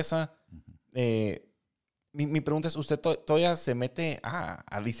la empresa. Mi pregunta es, ¿usted todavía se mete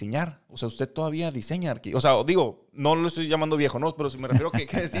a diseñar? O sea, ¿usted todavía diseña? O sea, digo, no lo estoy llamando viejo, ¿no? Pero si me refiero que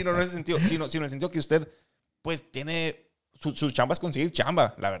sí, no en ese sentido, sino en el sentido que usted pues tiene... Su chamba es conseguir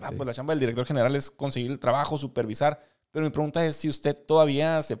chamba, la verdad. Sí. Pues la chamba del director general es conseguir el trabajo, supervisar. Pero mi pregunta es si usted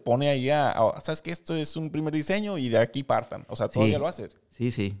todavía se pone ahí ¿sabes qué? Esto es un primer diseño y de aquí partan. O sea, ¿todavía lo hace?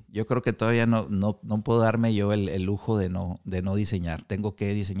 Sí. Yo creo que todavía no puedo darme yo el lujo de no diseñar. Tengo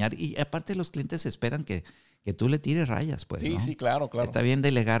que diseñar. Y aparte los clientes esperan que tú le tires rayas, pues, ¿no? Sí, claro. Está bien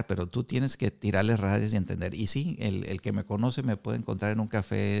delegar, pero tú tienes que tirarle rayas y entender. Y sí, el que me conoce me puede encontrar en un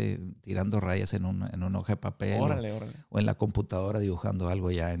café tirando rayas en una hoja de papel. Órale. O en la computadora dibujando algo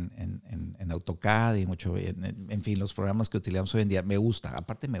ya en AutoCAD y mucho, en fin, los programas que utilizamos hoy en día. Me gusta,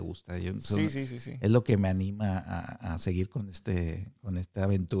 aparte me gusta. Sí. Es lo que me anima a seguir con esta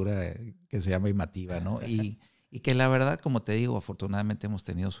aventura que se llama IMATIVA, ¿no? Y que la verdad, como te digo, afortunadamente hemos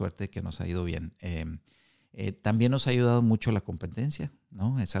tenido suerte de que nos ha ido bien. También nos ha ayudado mucho la competencia,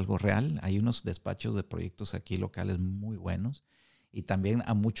 ¿no? Es algo real. Hay unos despachos de proyectos aquí locales muy buenos, y también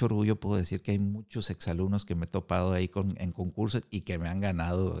a mucho orgullo puedo decir que hay muchos exalumnos que me he topado ahí en concursos y que me han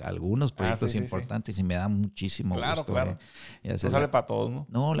ganado algunos proyectos importantes. Y me da muchísimo gusto. Claro. No sale para todos, ¿no?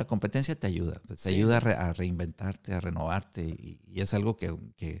 No, la competencia te ayuda. Te ayuda a reinventarte, a renovarte, y es algo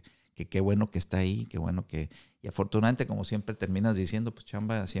que qué bueno que está ahí, qué bueno que... Y afortunadamente, como siempre terminas diciendo, pues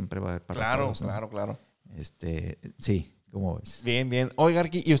chamba siempre va a haber para todos, ¿no? Claro. Sí, ¿cómo ves? Bien. Oiga,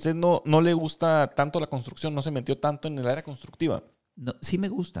 Arqui, ¿y usted no le gusta tanto la construcción? ¿No se metió tanto en el área constructiva? No, sí me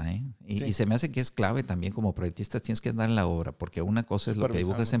gusta, y se me hace que es clave también como proyectistas. Tienes que andar en la obra, porque una cosa es lo que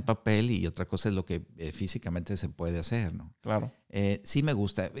dibujas en papel y otra cosa es lo que físicamente se puede hacer, ¿no? Claro. Sí me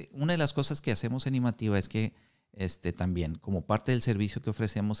gusta. Una de las cosas que hacemos en IMATIVA es que también, como parte del servicio que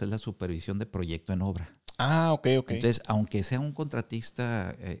ofrecemos, es la supervisión de proyecto en obra. Ok. Entonces, aunque sea un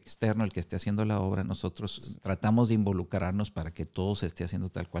contratista externo el que esté haciendo la obra, nosotros tratamos de involucrarnos para que todo se esté haciendo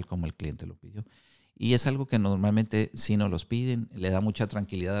tal cual como el cliente lo pidió. Y es algo que normalmente sí nos los piden, le da mucha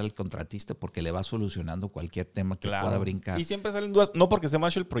tranquilidad al contratista porque le va solucionando cualquier tema que pueda brincar. Y siempre salen dudas, no porque se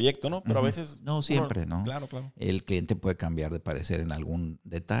macho el proyecto, ¿no? Pero a veces... No, siempre, ¿no? Claro, claro. El cliente puede cambiar de parecer en algún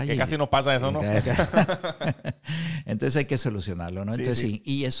detalle. Que casi no pasa eso, ¿no? Entonces hay que solucionarlo, ¿no? Sí, Entonces sí.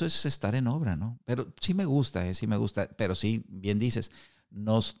 Y eso es estar en obra, ¿no? Pero sí me gusta, pero sí, bien dices,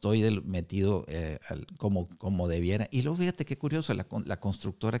 no estoy metido como debiera. Y luego fíjate qué curioso, la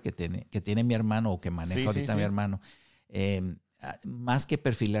constructora que tiene mi hermano o que maneja ahorita mi hermano, más que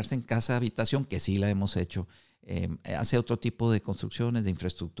perfilarse en casa habitación, que sí la hemos hecho, hace otro tipo de construcciones, de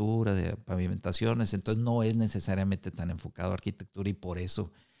infraestructura, de pavimentaciones, entonces no es necesariamente tan enfocado a arquitectura y por eso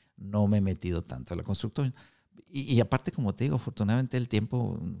no me he metido tanto a la construcción. Y aparte, como te digo, afortunadamente el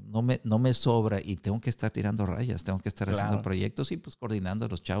tiempo no me sobra y tengo que estar tirando rayas, tengo que estar haciendo proyectos y pues coordinando a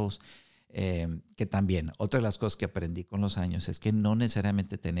los chavos. Que también, otra de las cosas que aprendí con los años es que no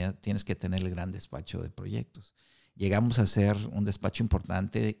necesariamente tienes que tener el gran despacho de proyectos. Llegamos a ser un despacho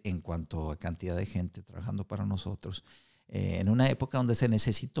importante en cuanto a cantidad de gente trabajando para nosotros. En una época donde se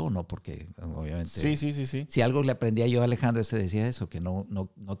necesitó, ¿no? Porque obviamente... Sí. Si algo le aprendía yo a Alejandro, decía eso, que no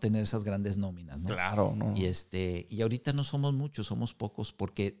tener esas grandes nóminas, ¿no? Claro, ¿no? Y ahorita no somos muchos, somos pocos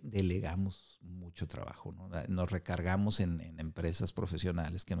porque delegamos mucho trabajo, ¿no? Nos recargamos en empresas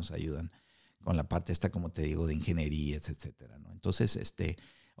profesionales que nos ayudan con la parte esta, como te digo, de ingeniería, etcétera, ¿no? Entonces,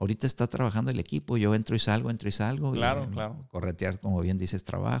 ahorita está trabajando el equipo, yo entro y salgo. Claro, y, claro. Corretear, como bien dices,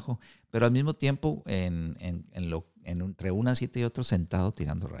 trabajo, pero al mismo tiempo entre una cita y otra sentado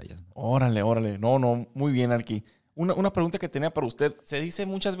tirando rayas, ¿no? Órale. No, muy bien, Arqui. Una pregunta que tenía para usted. Se dice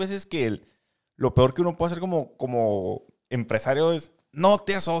muchas veces que lo peor que uno puede hacer como empresario es no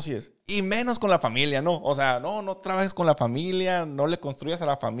te asocies, y menos con la familia, ¿no? O sea, no trabajes con la familia, no le construyas a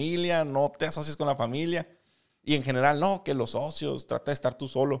la familia, no te asocies con la familia. Y en general, no, que los socios, trata de estar tú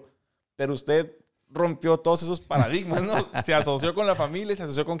solo. Pero usted rompió todos esos paradigmas, ¿no? Se asoció con la familia, se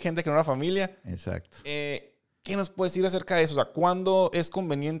asoció con gente que no era familia. Exacto. ¿Qué nos puedes decir acerca de eso? O sea, ¿cuándo es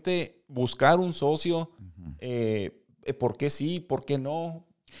conveniente buscar un socio? ¿Por qué sí? ¿Por qué no?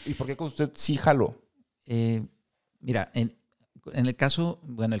 ¿Y por qué con usted sí jaló? Mira, en el caso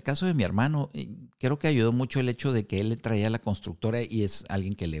de mi hermano, creo que ayudó mucho el hecho de que él le traía la constructora y es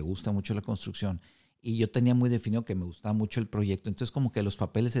alguien que le gusta mucho la construcción. Y yo tenía muy definido que me gustaba mucho el proyecto. Entonces, como que los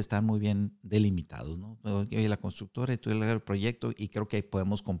papeles estaban muy bien delimitados, ¿no? Yo la constructora y tú el proyecto y creo que ahí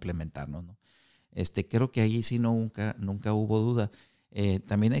podemos complementarnos, ¿no? Creo que ahí sí nunca hubo duda.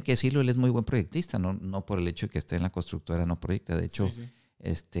 También hay que decirlo, él es muy buen proyectista, no por el hecho de que esté en la constructora, no proyecta. De hecho,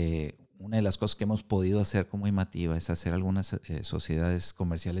 una de las cosas que hemos podido hacer como IMATIVA es hacer algunas sociedades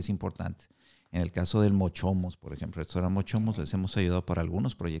comerciales importantes. En el caso del Mochomos, por ejemplo, el restaurante Mochomos, les hemos ayudado para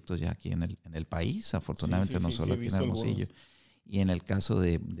algunos proyectos ya aquí en el país, afortunadamente no solo aquí en Hermosillo. Y en el caso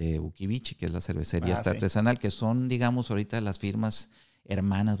de Ukibichi, que es la cervecería artesanal, que son, digamos, ahorita las firmas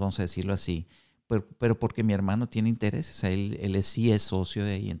hermanas, vamos a decirlo así, pero porque mi hermano tiene intereses, él sí es socio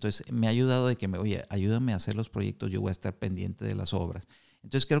de ahí. Entonces me ha ayudado de que oye, ayúdame a hacer los proyectos, yo voy a estar pendiente de las obras.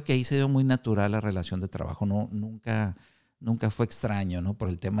 Entonces creo que ahí se dio muy natural la relación de trabajo, nunca fue extraño, ¿no? Por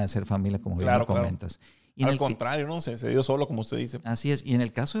el tema de ser familia, como bien lo comentas. Y al contrario, ¿no? Se dio solo, como usted dice. Así es. Y en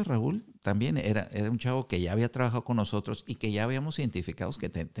el caso de Raúl, también era un chavo que ya había trabajado con nosotros y que ya habíamos identificado que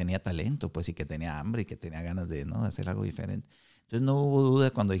tenía talento, pues, y que tenía hambre y que tenía ganas de hacer algo diferente. Entonces no hubo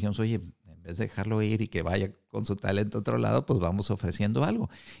duda cuando dijimos, oye, en vez de dejarlo ir y que vaya con su talento a otro lado, pues vamos ofreciendo algo.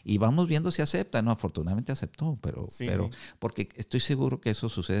 Y vamos viendo si acepta. No, afortunadamente aceptó, pero porque estoy seguro que eso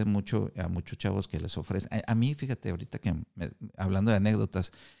sucede mucho a muchos chavos que les ofrecen. A mí, fíjate, ahorita que hablando de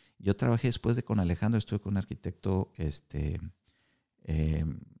anécdotas, yo trabajé después con Alejandro, estuve con un arquitecto,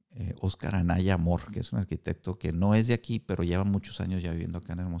 Oscar Anaya Amor, que es un arquitecto que no es de aquí, pero lleva muchos años ya viviendo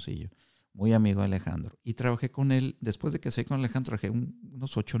acá en Hermosillo. Muy amigo de Alejandro. Y trabajé con él, después de que salí con Alejandro, trabajé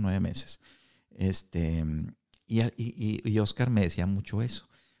unos 8 o 9 meses. Y Oscar me decía mucho eso.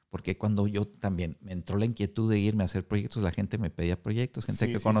 Porque cuando yo también me entró la inquietud de irme a hacer proyectos, la gente me pedía proyectos,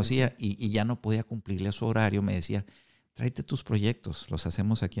 gente que conocía. Y ya no podía cumplirle a su horario. Me decía, tráete tus proyectos, los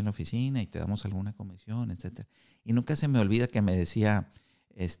hacemos aquí en la oficina y te damos alguna comisión, etc. Y nunca se me olvida que me decía,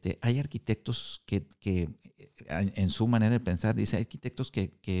 hay arquitectos que en su manera de pensar, dice, hay arquitectos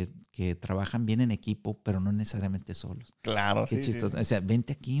que trabajan bien en equipo, pero no necesariamente solos. Claro, Qué chistoso. O sea,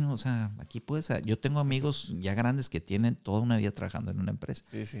 vente aquí, ¿no? O sea, aquí puedes... Yo tengo amigos ya grandes que tienen toda una vida trabajando en una empresa.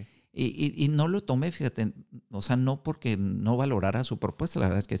 Sí. Y no lo tomé, fíjate, o sea, no porque no valorara su propuesta, la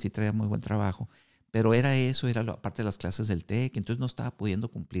verdad es que sí traía muy buen trabajo, pero era parte de las clases del TEC, entonces no estaba pudiendo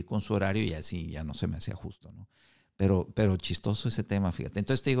cumplir con su horario y así ya no se me hacía justo, ¿no? Pero chistoso ese tema, fíjate.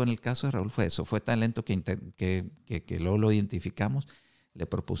 Entonces te digo, en el caso de Raúl fue eso, fue talento que luego lo identificamos. le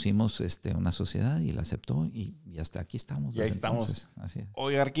propusimos una sociedad y la aceptó y hasta aquí estamos. Y ahí estamos. Entonces, así es.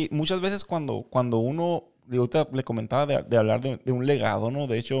 Oiga, Arqui, muchas veces cuando uno, ahorita le comentaba de hablar de un legado, ¿no?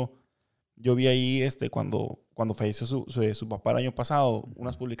 De hecho, yo vi ahí cuando falleció su papá el año pasado,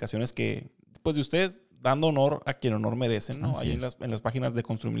 unas publicaciones que, pues de ustedes, dando honor a quien honor merecen, ¿no? Ahí en las páginas de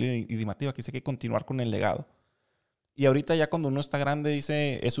Construir y de IMATIVA, que dice que hay que continuar con el legado. Y ahorita ya cuando uno está grande,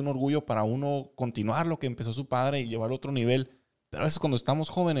 dice, es un orgullo para uno continuar lo que empezó su padre y llevarlo a otro nivel. Pero a veces cuando estamos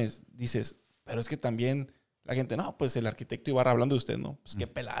jóvenes, dices, pero es que también la gente, no, pues el arquitecto Ibarra, hablando de usted, ¿no? Pues qué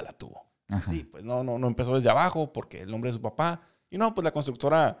pelada la tuvo. Ajá. Sí, pues no empezó desde abajo porque el nombre de su papá. Y no, pues la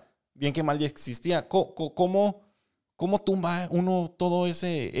constructora, bien que mal ya existía. ¿Cómo tumba uno todo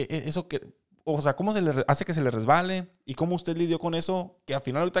eso que... O sea, ¿cómo se le hace que se le resbale? ¿Y cómo usted lidió con eso? Que al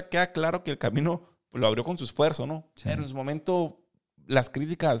final ahorita queda claro que el camino pues, lo abrió con su esfuerzo, ¿no? Sí. Pero en su momento, ¿las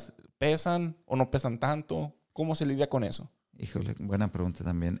críticas pesan o no pesan tanto? ¿Cómo se lidia con eso? Híjole, buena pregunta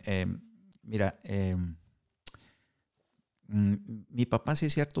también. Mira, mi papá, sí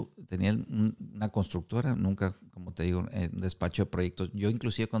es cierto, tenía una constructora, nunca, como te digo, un despacho de proyectos. Yo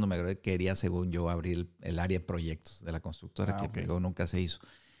inclusive cuando me gradué quería, según yo, abrir el área de proyectos de la constructora, que luego nunca se hizo.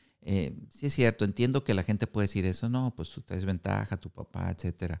 Sí es cierto, entiendo que la gente puede decir eso, no, pues tú traes ventaja, tu papá,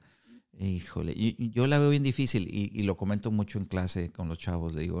 etcétera. Híjole, y yo la veo bien difícil y lo comento mucho en clase con los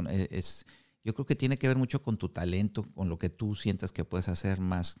chavos. Le digo, yo creo que tiene que ver mucho con tu talento, con lo que tú sientas que puedes hacer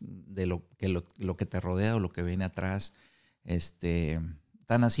más de lo que te rodea o lo que viene atrás.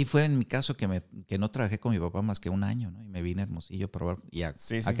 Tan así fue en mi caso que no trabajé con mi papá más que un año, ¿no? Y me vine a Hermosillo a probar y a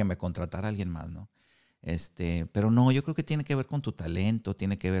que me contratara alguien más, ¿no? Pero no, yo creo que tiene que ver con tu talento,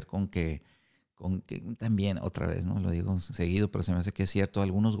 tiene que ver con que también, otra vez, ¿no? Lo digo seguido, pero se me hace que es cierto,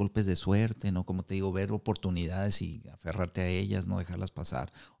 algunos golpes de suerte, ¿no? Como te digo, ver oportunidades y aferrarte a ellas, no dejarlas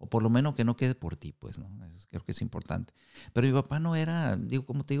pasar, o por lo menos que no quede por ti, pues, ¿no? Eso creo que es importante. Pero mi papá no era,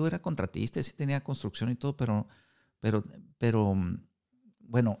 como te digo, era contratista, sí tenía construcción y todo, pero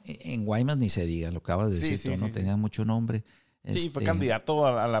bueno, en Guaymas ni se diga, lo acabas de decir, ¿no? Tenía mucho nombre. Sí, fue candidato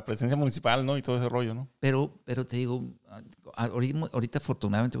a la presidencia municipal, ¿no? Y todo ese rollo, ¿no? Pero te digo, ahorita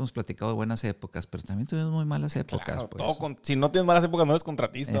afortunadamente hemos platicado de buenas épocas, pero también tuvimos muy malas épocas. Claro, pues. si no tienes malas épocas, no eres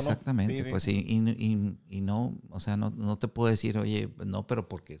contratista, exactamente, ¿no? Pues y no, o sea, no te puedo decir, oye, no, pero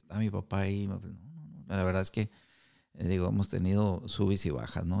porque está mi papá ahí. No, la verdad es que, digo, hemos tenido subes y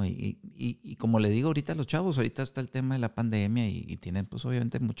bajas, ¿no? Y como le digo ahorita a los chavos, ahorita está el tema de la pandemia y tienen, pues,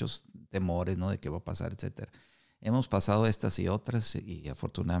 obviamente muchos temores, ¿no? De qué va a pasar, etcétera. Hemos pasado estas y otras y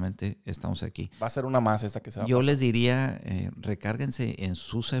afortunadamente estamos aquí. Va a ser una más esta que se va a Yo pasar. les diría, recárguense en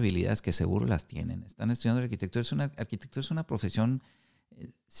sus habilidades que seguro las tienen. Están estudiando arquitectura. Arquitectura es una profesión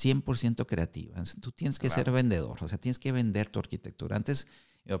 100% creativa. Tú tienes que ser vendedor, o sea, tienes que vender tu arquitectura. Antes,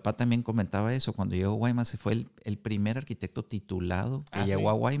 mi papá también comentaba eso. Cuando llegó a Guaymas, fue el primer arquitecto titulado que llegó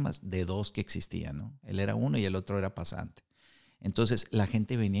a Guaymas de 2 que existían, ¿no? Él era uno y el otro era pasante. Entonces, la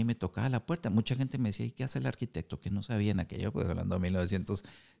gente venía y me tocaba la puerta. Mucha gente me decía, ¿y qué hace el arquitecto? Que no sabía en aquello, pues hablando de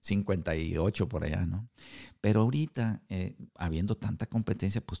 1958 por allá, ¿no? Pero ahorita, habiendo tanta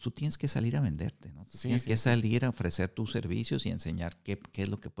competencia, pues tú tienes que salir a venderte, ¿no? Tienes que salir a ofrecer tus servicios y enseñar qué es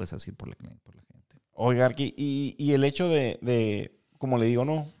lo que puedes hacer por la gente. Oiga, Arqui, y el hecho de, como le digo,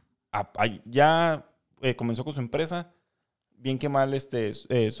 ¿no? Ya comenzó con su empresa. Bien que mal,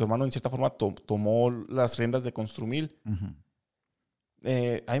 su hermano en cierta forma tomó las riendas de Construmil. Uh-huh.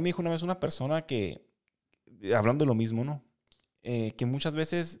 A mí me dijo una vez una persona que, hablando de lo mismo, ¿no? Que muchas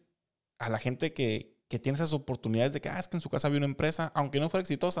veces a la gente que tiene esas oportunidades de que, es que en su casa había una empresa, aunque no fuera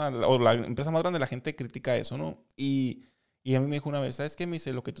exitosa, o la empresa más grande, la gente critica eso, ¿no? Y a mí me dijo una vez, ¿sabes qué? Me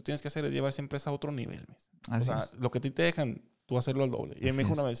dice, lo que tú tienes que hacer es llevar esa empresa a otro nivel. O sea, lo que a ti te dejan, tú hacerlo al doble. Y él me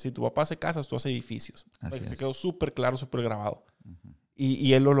dijo una vez, si tu papá hace casas, tú haces edificios. Se quedó súper claro, súper grabado. Uh-huh.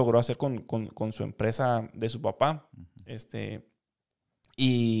 Y él lo logró hacer con su empresa de su papá. Uh-huh.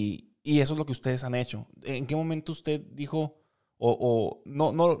 Y eso es lo que ustedes han hecho. ¿En qué momento usted dijo,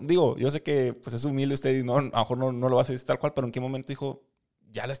 no, digo, yo sé que pues es humilde usted y a lo mejor no lo va a hacer tal cual, pero en qué momento dijo,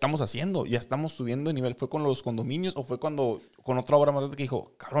 ya la estamos haciendo, ya estamos subiendo de nivel? ¿Fue con los condominios o fue con otra obra más grande que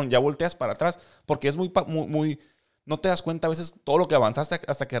dijo, cabrón, ya volteas para atrás? Porque es muy, no te das cuenta a veces todo lo que avanzaste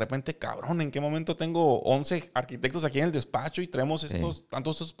hasta que de repente, cabrón, ¿en qué momento tengo 11 arquitectos aquí en el despacho y traemos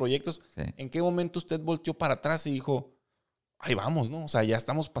tantos estos proyectos? Sí. ¿En qué momento usted volteó para atrás y dijo, ahí vamos, ¿no? O sea, ya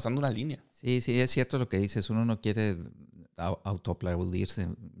estamos pasando una línea. Sí, es cierto lo que dices. Uno no quiere autoaplaudirse.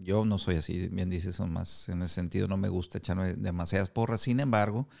 Yo no soy así, bien dices, son más en ese sentido. No me gusta echarme demasiadas porras. Sin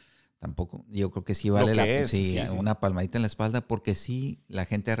embargo, tampoco, yo creo que sí vale una palmadita en la espalda, porque sí la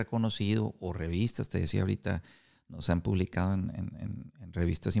gente ha reconocido, o revistas, te decía ahorita, nos han publicado en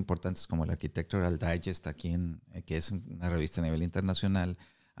revistas importantes como el Arquitecto Digest, que es una revista a nivel internacional,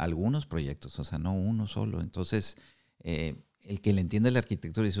 algunos proyectos, o sea, no uno solo. Entonces, el que le entiende la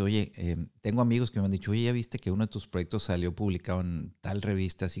arquitectura dice, oye, tengo amigos que me han dicho, oye, ¿ya viste que uno de tus proyectos salió publicado en tal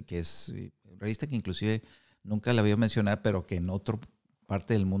revista? Así que es revista que inclusive nunca la había mencionado, pero que en otra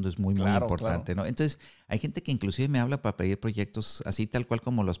parte del mundo es muy importante, ¿no? Entonces, hay gente que inclusive me habla para pedir proyectos así tal cual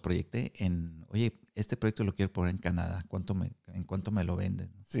como los proyecté oye, este proyecto lo quiero poner en Canadá, ¿en cuánto me lo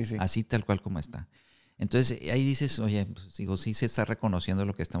venden? Sí. Así tal cual como está. Entonces, ahí dices, oye, pues, digo, sí se está reconociendo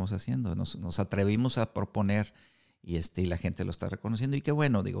lo que estamos haciendo. Nos atrevimos a proponer y la gente lo está reconociendo. Y qué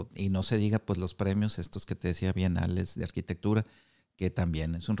bueno, digo, y no se diga pues los premios estos que te decía, bienales de arquitectura, que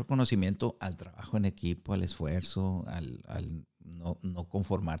también es un reconocimiento al trabajo en equipo, al esfuerzo, al no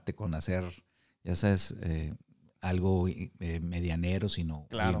conformarte con hacer, ya sabes, algo medianero, sino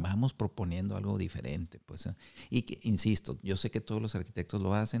vamos proponiendo algo diferente. Pues, y que, insisto, yo sé que todos los arquitectos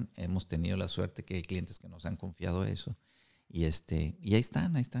lo hacen, hemos tenido la suerte que hay clientes que nos han confiado eso. Y ahí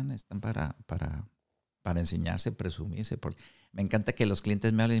están para enseñarse, presumirse. Porque me encanta que los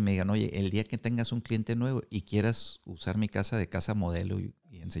clientes me hablen y me digan, oye, el día que tengas un cliente nuevo y quieras usar mi casa de casa modelo y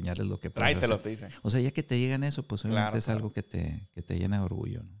enseñarles lo que puedes hacer. Te dicen. O sea, ya que te digan eso, pues obviamente es algo que te llena de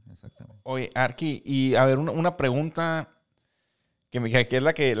orgullo, ¿no? Exactamente. Oye, Arqui, y a ver, una pregunta que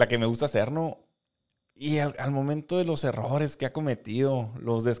es la que me gusta hacer, ¿no? Y al momento de los errores que ha cometido,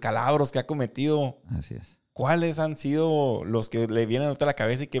 los descalabros que ha cometido. Así es. ¿Cuáles han sido los que le vienen a la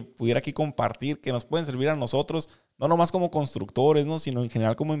cabeza y que pudiera aquí compartir, que nos pueden servir a nosotros, no nomás como constructores, ¿no? Sino en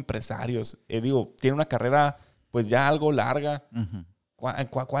general como empresarios? Tiene una carrera pues ya algo larga. Uh-huh.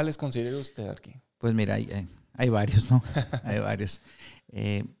 ¿Cuáles considera usted aquí? Pues mira, hay varios, ¿no? Hay varios.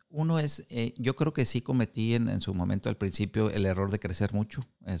 Uno es, yo creo que sí cometí en su momento al principio el error de crecer mucho.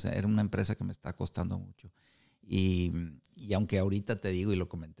 Era una empresa que me está costando mucho. Y aunque ahorita te digo, y lo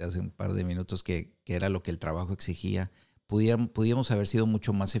comenté hace un par de minutos, que era lo que el trabajo exigía, pudiéramos haber sido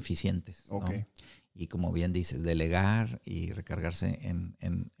mucho más eficientes, ¿no? Okay. Y como bien dices, delegar y recargarse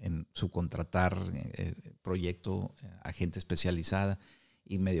en subcontratar proyecto a gente especializada.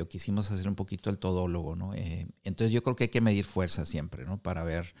 Y medio quisimos hacer un poquito el todólogo, ¿no? Entonces yo creo que hay que medir fuerza siempre, ¿no? Para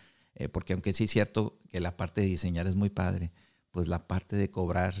ver, porque aunque sí es cierto que la parte de diseñar es muy padre, pues la parte de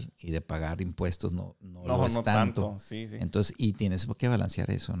cobrar y de pagar impuestos no es tanto. Sí. Entonces, y tienes que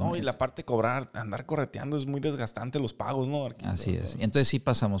balancear eso, ¿no? No, y la parte de cobrar, andar correteando es muy desgastante los pagos, ¿no? Así es. Entonces sí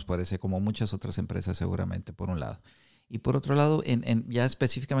pasamos por ese, como muchas otras empresas seguramente, por un lado. Y por otro lado, ya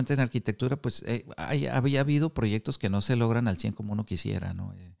específicamente en arquitectura, pues había habido proyectos que no se logran al 100 como uno quisiera,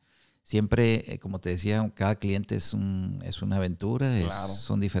 ¿no? Siempre, como te decía, cada cliente es una aventura,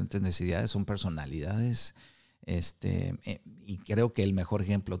 son diferentes necesidades, son personalidades. Y creo que el mejor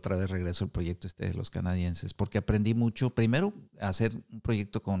ejemplo, otra vez regreso al proyecto de los canadienses, porque aprendí mucho, primero, a hacer un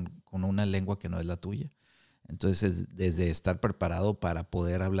proyecto con una lengua que no es la tuya. Entonces, desde estar preparado para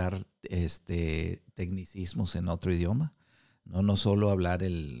poder hablar tecnicismos en otro idioma, no solo hablar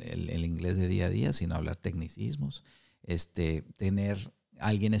el inglés de día a día, sino hablar tecnicismos, tener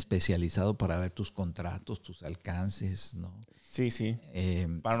alguien especializado para ver tus contratos, tus alcances, ¿no? Sí.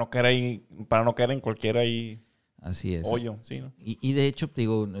 Para no caer en cualquier ahí. Así es. Hoyo, sí, ¿no? Y de hecho, te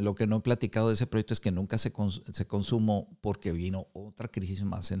digo, lo que no he platicado de ese proyecto es que nunca se consumó porque vino otra crisis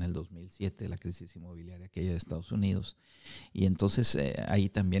más en el 2007, la crisis inmobiliaria aquella de Estados Unidos. Y entonces ahí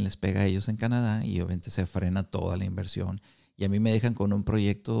también les pega a ellos en Canadá y obviamente se frena toda la inversión. Y a mí me dejan con un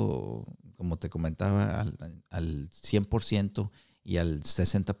proyecto, como te comentaba, al 100% y al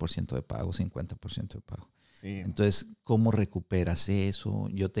 60% de pago, 50% de pago. Sí. Entonces, ¿cómo recuperas eso?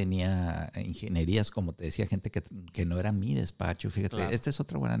 Yo tenía ingenierías, como te decía, gente que no era mi despacho. Fíjate, claro. Esta es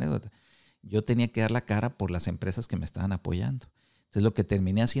otra buena anécdota. Yo tenía que dar la cara por las empresas que me estaban apoyando. Entonces, lo que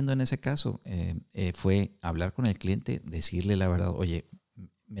terminé haciendo en ese caso fue hablar con el cliente, decirle la verdad, oye,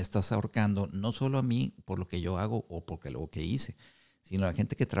 me estás ahorcando no solo a mí por lo que yo hago o por lo que hice, sino a la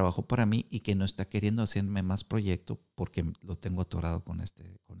gente que trabajó para mí y que no está queriendo hacerme más proyecto porque lo tengo atorado con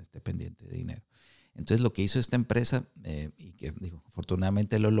este pendiente de dinero. Entonces lo que hizo esta empresa, y que digo,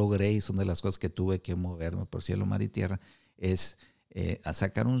 afortunadamente lo logré y son de las cosas que tuve que moverme por cielo, mar y tierra, es a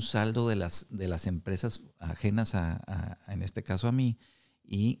sacar un saldo de las empresas ajenas en este caso a mí,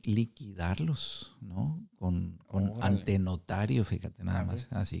 y liquidarlos, ¿no? Ante notario, fíjate, nada más,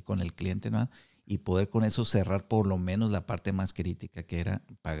 así, con el cliente, ¿no? Y poder con eso cerrar por lo menos la parte más crítica, que era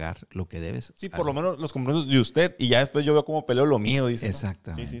pagar lo que debes. Sí, por lo menos los compromisos de usted, y ya después yo veo cómo peleo lo mío, dice.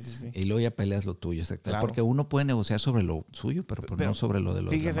 Exactamente. Sí. Y luego ya peleas lo tuyo, exactamente. Claro. Porque uno puede negociar sobre lo suyo, pero no sobre lo de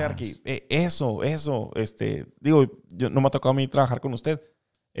los demás. Fíjese, Arqui, eso, digo, yo no me ha tocado a mí trabajar con usted,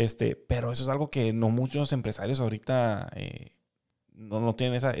 Pero eso es algo que no muchos empresarios ahorita no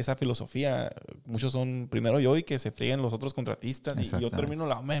tienen esa filosofía. Muchos son primero yo y que se frieguen los otros contratistas. Y yo termino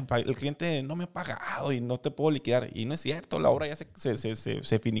el cliente no me ha pagado y no te puedo liquidar. Y no es cierto, la obra ya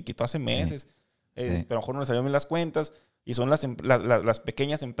se finiquitó hace meses. Pero a lo mejor no le salieron bien las cuentas. Y son las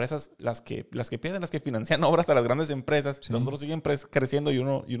pequeñas empresas las que pierden, las que financian obras a las grandes empresas. Sí. Los otros siguen creciendo y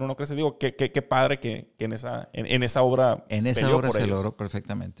uno no crece. Digo, qué padre que en esa obra en esa obra se logró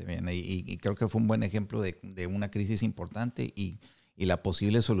perfectamente bien. Y creo que fue un buen ejemplo de una crisis importante y la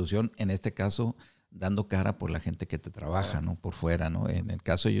posible solución, en este caso, dando cara por la gente que te trabaja, ¿no? Por fuera, ¿no? En el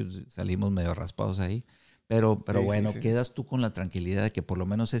caso salimos medio raspados ahí. Pero bueno, quedas tú con la tranquilidad de que por lo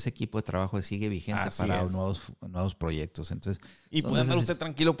menos ese equipo de trabajo sigue vigente para nuevos proyectos. Entonces, puede andar usted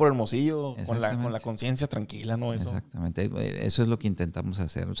tranquilo por Hermosillo, con la conciencia tranquila, ¿no? Eso. Exactamente. Eso es lo que intentamos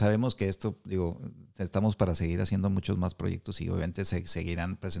hacer. Sabemos que esto, estamos para seguir haciendo muchos más proyectos y obviamente se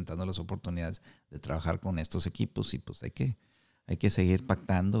seguirán presentando las oportunidades de trabajar con estos equipos y pues hay que seguir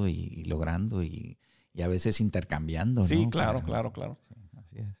pactando y logrando y a veces intercambiando, sí, ¿no? Claro.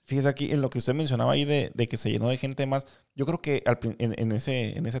 Fíjese aquí en lo que usted mencionaba ahí de que se llenó de gente más. Yo creo que en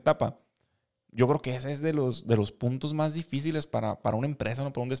esa etapa, yo creo que ese es de los puntos más difíciles para una empresa,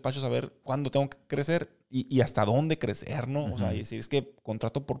 ¿no? Para un despacho, saber cuándo tengo que crecer y hasta dónde crecer, ¿no? Uh-huh. O sea, decir, es que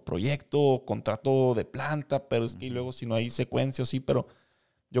contrato por proyecto, contrato de planta, pero es que luego si no hay secuencia, sí, pero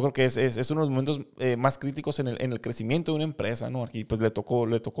yo creo que es uno de los momentos más críticos en el crecimiento de una empresa, ¿no? Aquí pues le tocó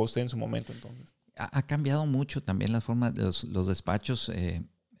a usted en su momento, entonces. Ha cambiado mucho también la forma de los despachos,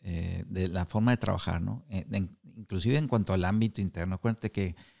 de la forma de trabajar, ¿no? Inclusive en cuanto al ámbito interno. Acuérdate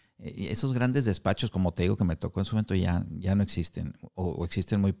que esos grandes despachos, como te digo, que me tocó en su momento, ya no existen o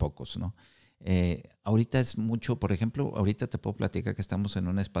existen muy pocos, ¿no? Ahorita es mucho, por ejemplo, ahorita te puedo platicar que estamos en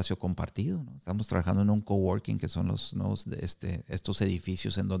un espacio compartido, ¿no? Estamos trabajando en un coworking, que son los nuevos estos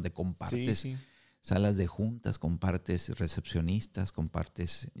edificios en donde compartes salas de juntas, compartes recepcionistas,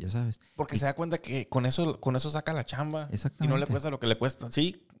 compartes, ya sabes. Porque se da cuenta que con eso saca la chamba. Exactamente. Y no le cuesta lo que le cuesta.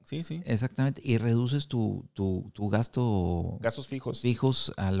 Sí. Exactamente. Y reduces tu gastos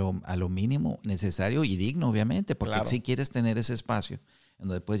fijos a lo mínimo necesario y digno, obviamente, porque si quieres tener ese espacio en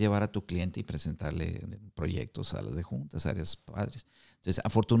donde puedes llevar a tu cliente y presentarle proyectos, salas de juntas, áreas padres. Entonces,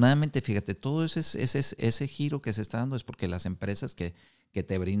 afortunadamente, fíjate, todo ese giro que se está dando es porque las empresas que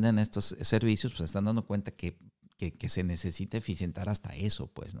te brindan estos servicios pues están dando cuenta que se necesita eficientar hasta eso,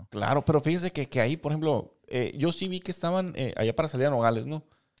 pues, ¿no? Claro, pero fíjese que ahí, por ejemplo, yo sí vi que estaban allá para salir a Nogales, ¿no?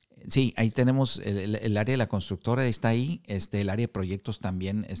 Sí, ahí tenemos el área de la constructora, está ahí, el área de proyectos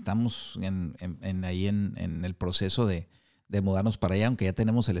también, estamos ahí en el proceso de mudarnos para allá, aunque ya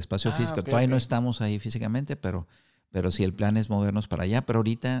tenemos el espacio físico. Todavía no estamos ahí físicamente, pero sí el plan es movernos para allá. Pero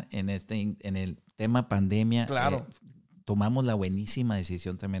ahorita en el tema pandemia, tomamos la buenísima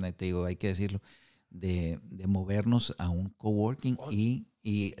decisión también, ahí te digo, hay que decirlo, de movernos a un coworking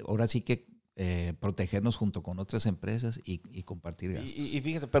y ahora sí que protegernos junto con otras empresas y compartir gastos. Y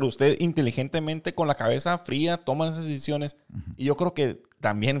fíjese, pero usted inteligentemente con la cabeza fría toma esas decisiones. Uh-huh. Y yo creo que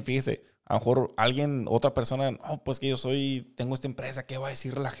también, fíjese, a lo mejor otra persona, no, pues que tengo esta empresa, ¿qué va a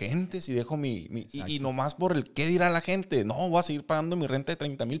decir la gente si dejo y nomás por el qué dirá la gente? No, voy a seguir pagando mi renta de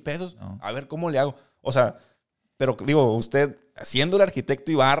 30,000 pesos. No. A ver cómo le hago. O sea, pero digo, usted, siendo el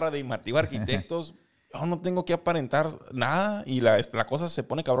arquitecto Ibarra de IMATIVA Arquitectos, yo no tengo que aparentar nada y la cosa se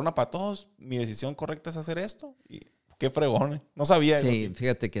pone cabrona para todos. Mi decisión correcta es hacer esto. Y qué fregón, no sabía eso. Sí,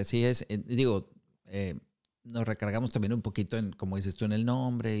 fíjate que así es. Nos recargamos también un poquito como dices tú, en el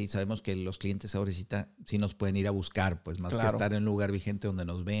nombre y sabemos que los clientes ahorita sí nos pueden ir a buscar, pues más que estar en un lugar vigente donde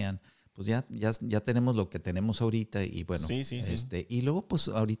nos vean. Pues ya tenemos lo que tenemos ahorita y bueno. Sí. Y luego pues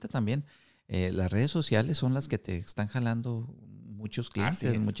ahorita también las redes sociales son las que te están jalando muchos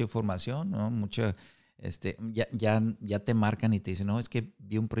clientes, mucha información, ¿no? Ya te marcan y te dicen, no, es que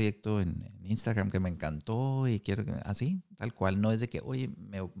vi un proyecto en Instagram que me encantó y quiero que así, tal cual. No es de que, oye,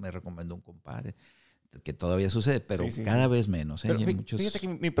 me recomendó un compadre, que todavía sucede, pero cada vez menos. Pero fíjese que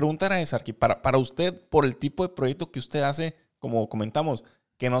mi pregunta era esa, Arqui, para usted, por el tipo de proyecto que usted hace, como comentamos,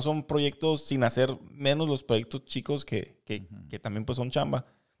 que no son proyectos sin hacer menos los proyectos chicos que también pues son chamba,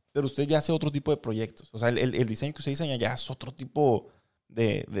 pero usted ya hace otro tipo de proyectos. O sea, el diseño que usted diseña ya es otro tipo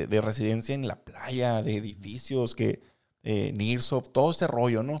de residencia en la playa, de edificios, Nearsoft, todo ese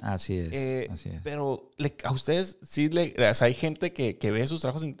rollo, ¿no? Así es. Pero a ustedes sí o sea, hay gente que ve sus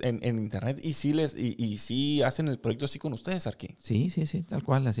trabajos en internet y sí hacen el proyecto así con ustedes, Arqui. Sí, tal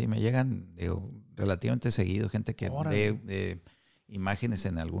cual, así me llegan relativamente seguido gente que ve imágenes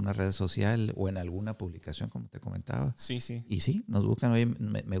en alguna red social o en alguna publicación, como te comentaba. Sí. Y sí, nos buscan, oye,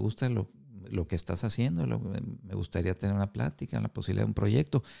 me gusta lo que estás haciendo, me gustaría tener una plática, la posibilidad de un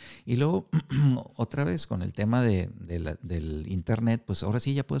proyecto. Y luego, otra vez, con el tema del internet, pues ahora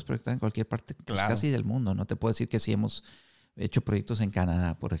sí ya puedes proyectar en cualquier parte, pues casi del mundo, ¿no? Te puedo decir que sí hemos hecho proyectos en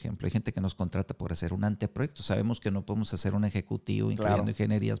Canadá, por ejemplo. Hay gente que nos contrata por hacer un anteproyecto. Sabemos que no podemos hacer un ejecutivo, incluyendo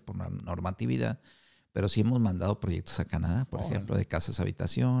ingenierías por normatividad, pero sí hemos mandado proyectos a Canadá, por ejemplo, de casas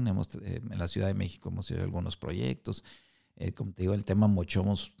habitación. En la Ciudad de México hemos hecho algunos proyectos. Como te digo, el tema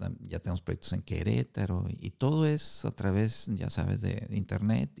Mochomos, ya tenemos proyectos en Querétaro, y todo es a través, ya sabes, de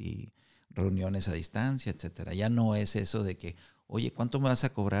internet y reuniones a distancia, etcétera. Ya no es eso de que, oye, ¿cuánto me vas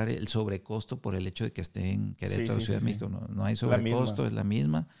a cobrar el sobrecosto por el hecho de que esté en Querétaro, Ciudad de México? No hay sobrecosto, es la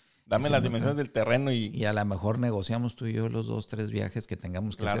misma. Dame las dimensiones del terreno y a lo mejor negociamos tú y yo los 2, 3 viajes que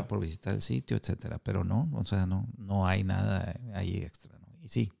tengamos que hacer por visitar el sitio, etcétera. Pero no, o sea, no hay nada ahí extra, ¿no? Y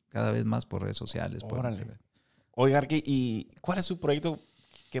sí, cada vez más por redes sociales. Oiga, Arqui, ¿y cuál es su proyecto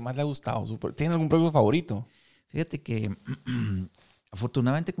que más le ha gustado? ¿Tiene algún proyecto favorito? Fíjate que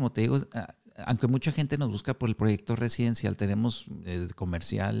afortunadamente, como te digo, aunque mucha gente nos busca por el proyecto residencial, tenemos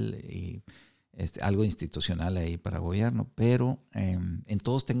comercial y algo institucional ahí para gobierno, pero en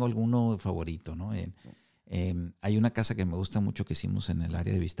todos tengo alguno favorito, ¿no? Hay una casa que me gusta mucho que hicimos en el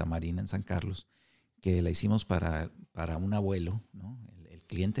área de Vista Marina, en San Carlos, que la hicimos para un abuelo, ¿no? El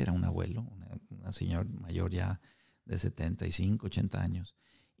cliente era un abuelo, una señora mayor ya de 75, 80 años,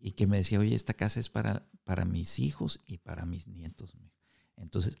 y que me decía, oye, esta casa es para mis hijos y para mis nietos.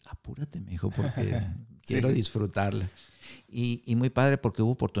 Entonces, apúrate, me dijo, porque quiero disfrutarla. Y muy padre, porque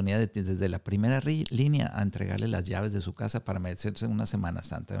hubo oportunidad desde la primera línea a entregarle las llaves de su casa para merecerse una Semana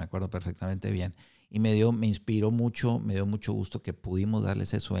Santa, me acuerdo perfectamente bien. Y me inspiró mucho, me dio mucho gusto que pudimos darle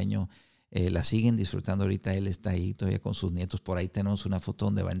ese sueño. La siguen disfrutando ahorita, él está ahí todavía con sus nietos. Por ahí tenemos una foto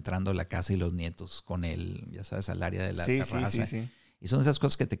donde va entrando a la casa y los nietos con él, ya sabes, al área de la terraza. Sí. Y son esas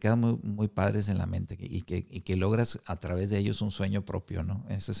cosas que te quedan muy, muy padres en la mente y que logras a través de ellos un sueño propio, ¿no?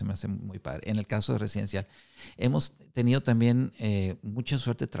 Eso se me hace muy padre. En el caso de residencial, hemos tenido también mucha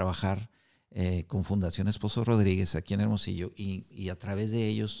suerte de trabajar con Fundación Esposo Rodríguez aquí en Hermosillo y a través de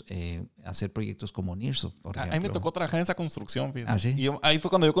ellos hacer proyectos como IMATIVA, por ejemplo. A mí me tocó trabajar en esa construcción, fíjate. ¿Ah, sí? Y ahí fue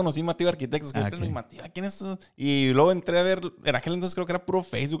cuando yo conocí IMATIVA Arquitectos. IMATIVA, ¿quién es eso? Y luego entré a ver, en aquel entonces creo que era puro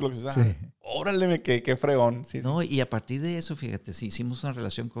Facebook, lo que sea. Sí. Órale, qué fregón. Sí, no, y a partir de eso, fíjate, sí, hicimos una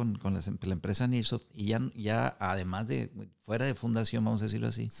relación con la empresa Nearsoft y ya además de, fuera de fundación, vamos a decirlo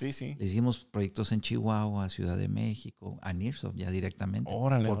así, le hicimos proyectos en Chihuahua, Ciudad de México, a Nearsoft ya directamente.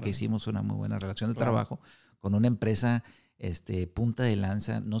 Porque hicimos una muy buena relación de trabajo con una empresa punta de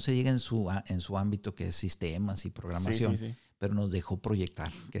lanza, no se diga en su ámbito que es sistemas y programación, pero nos dejó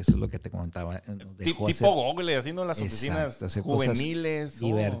proyectar, que eso es lo que te comentaba. Nos dejó tipo Google, así, ¿no? Las oficinas juveniles,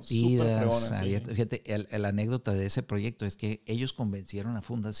 divertidas, abiertas. Fíjate, la anécdota de ese proyecto es que ellos convencieron a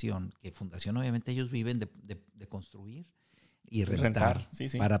Fundación, que Fundación obviamente ellos viven de construir y rentar.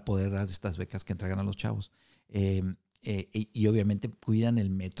 Para poder dar estas becas que entregan a los chavos. Y obviamente cuidan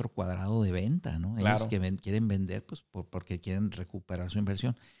el metro cuadrado de venta, ¿no? Ellos quieren vender pues porque quieren recuperar su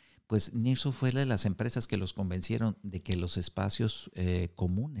inversión. Pues Nirso fue de las empresas que los convencieron de que los espacios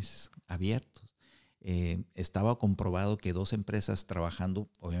comunes, abiertos, estaba comprobado que 2 empresas trabajando,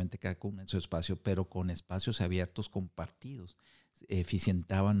 obviamente cada una en su espacio, pero con espacios abiertos compartidos,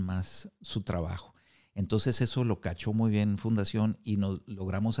 eficientaban más su trabajo. Entonces eso lo cachó muy bien Fundación y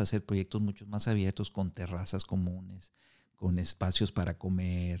logramos hacer proyectos mucho más abiertos con terrazas comunes, con espacios para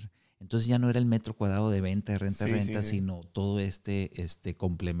comer. Entonces ya no era el metro cuadrado de venta, de renta, sino todo este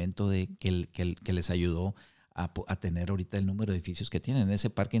complemento que les ayudó a tener ahorita el número de edificios que tienen. En ese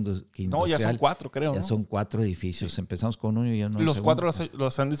parque industrial. No, ya son 4, creo. Ya son 4 edificios. Empezamos con uno y yo no. ¿Los 4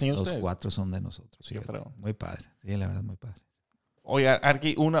 los han diseñado ustedes? Los 4 son de nosotros. Sí, muy padre. Sí, la verdad, muy padre. Oye,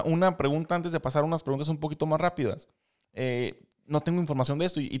 Arqui, una pregunta antes de pasar a unas preguntas un poquito más rápidas. No tengo información de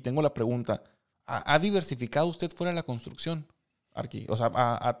esto y tengo la pregunta. ¿Ha diversificado usted fuera de la construcción, Arqui? O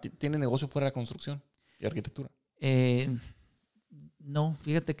sea, ¿tiene negocio fuera de la construcción y arquitectura? No,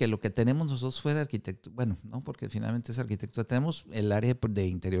 fíjate que lo que tenemos nosotros fuera de arquitectura, bueno, no, porque finalmente es arquitectura. Tenemos el área de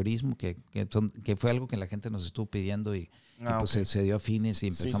interiorismo, que fue algo que la gente nos estuvo pidiendo y pues se dio a fines y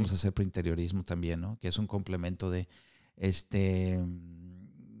empezamos a hacer interiorismo también, ¿no? Que es un complemento de...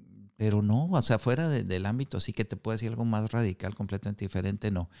 pero no, o sea, fuera del ámbito, así que te puedo decir algo más radical, completamente diferente,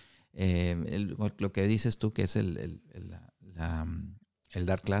 no. Lo que dices tú, que es el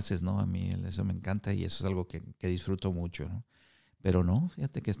dar clases, ¿no? A mí eso me encanta y eso es algo que disfruto mucho, ¿no? Pero no,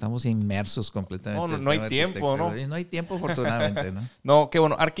 fíjate que estamos inmersos completamente. No hay tiempo, ¿no? No hay tiempo, afortunadamente, ¿no? No, qué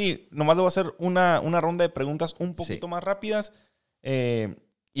bueno. Arqui, nomás le voy a hacer una ronda de preguntas un poquito más rápidas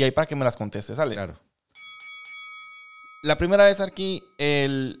y ahí para que me las contestes, ¿sale? Claro. La primera vez aquí,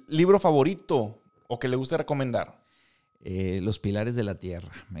 el libro favorito o que le guste recomendar. Los pilares de la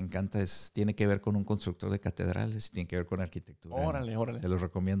tierra. Me encanta. Tiene que ver con un constructor de catedrales, tiene que ver con arquitectura. Órale. Se los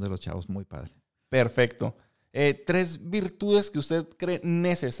recomiendo a los chavos, muy padre. Perfecto. 3 virtudes que usted cree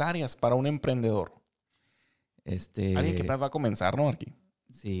necesarias para un emprendedor. Alguien que va a comenzar, ¿no? Aquí.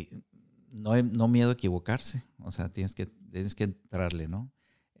 Sí, no miedo a equivocarse. O sea, tienes que entrarle, ¿no?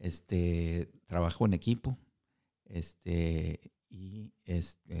 Trabajo en equipo.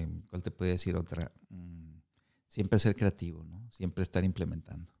 ¿Cuál te puede decir otra? Siempre ser creativo, ¿no? Siempre estar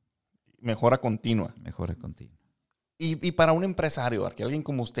implementando. Mejora continua. Y para un empresario, alguien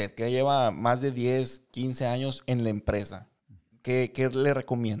como usted, que lleva más de 10, 15 años en la empresa, ¿qué le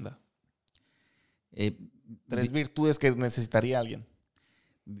recomienda? 3 virtudes que necesitaría alguien.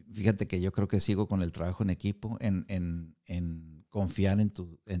 Fíjate que yo creo que sigo con el trabajo en equipo, en confiar en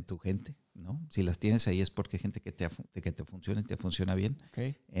tu gente, ¿no? Si las tienes ahí es porque hay gente que te funciona bien.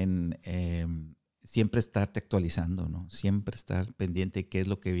 Okay. Siempre estarte actualizando, ¿no? Siempre estar pendiente de qué es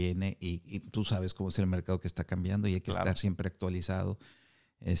lo que viene y tú sabes cómo es el mercado que está cambiando y hay que estar siempre actualizado,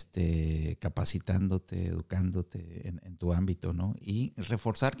 capacitándote, educándote en tu ámbito, ¿no? Y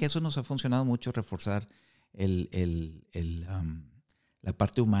reforzar, que eso nos ha funcionado mucho, reforzar la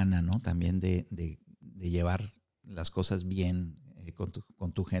parte humana, ¿no? También de llevar las cosas bien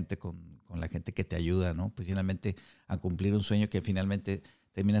con tu gente, con la gente que te ayuda, ¿no? Pues finalmente a cumplir un sueño que finalmente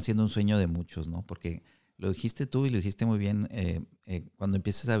termina siendo un sueño de muchos, ¿no? Porque lo dijiste tú y lo dijiste muy bien, cuando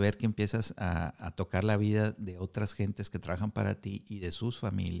empiezas a ver que empiezas a tocar la vida de otras gentes que trabajan para ti y de sus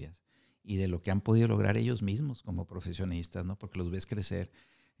familias y de lo que han podido lograr ellos mismos como profesionistas, ¿no? Porque los ves crecer.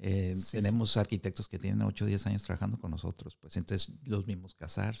 Tenemos arquitectos que tienen 8 o 10 años trabajando con nosotros, pues entonces los mismos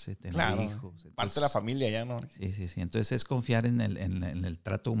casarse, tener hijos. Entonces, parte de la familia ya, ¿no? Sí. Entonces es confiar en el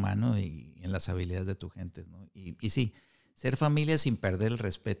trato humano y en las habilidades de tu gente, ¿no? Y sí, ser familia sin perder el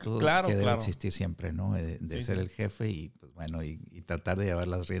respeto que debe existir siempre, ¿no? De ser el jefe y, pues bueno, y tratar de llevar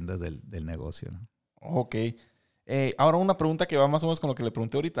las riendas del negocio, ¿no? Ok. Ahora una pregunta que va más o menos con lo que le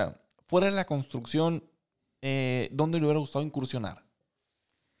pregunté ahorita. Fuera de la construcción, ¿dónde le hubiera gustado incursionar?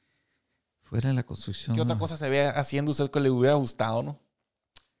 Fuera de la construcción. ¿Qué otra cosa se ve haciendo usted que le hubiera gustado, no?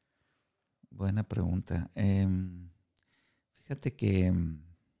 Buena pregunta. Fíjate que...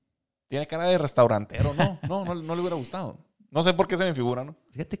 Tiene cara de restaurantero, ¿no? No le hubiera gustado. No sé por qué se me figura, ¿no?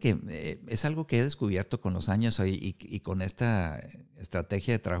 Fíjate que es algo que he descubierto con los años y con esta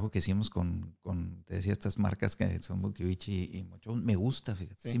estrategia de trabajo que hicimos con te decía, estas marcas que son Bukivichi y Mocho. Me gusta,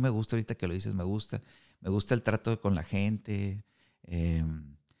 fíjate. Sí me gusta ahorita que lo dices, me gusta. Me gusta el trato con la gente.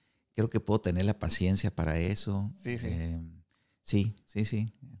 Creo que puedo tener la paciencia para eso. Sí.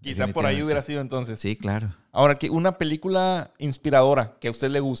 Quizá por ahí hubiera sido entonces. Sí, claro. Ahora, una película inspiradora que a usted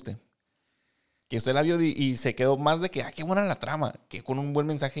le guste. Que usted la vio y se quedó más de que, qué buena la trama. Que con un buen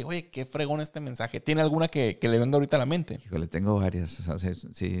mensaje, oye, qué fregón este mensaje. ¿Tiene alguna que le venga ahorita a la mente? Híjole, tengo varias. O sea,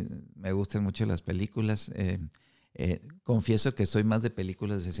 sí, me gustan mucho las películas. Confieso que soy más de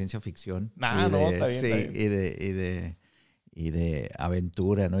películas de ciencia ficción. Está bien. Sí, y de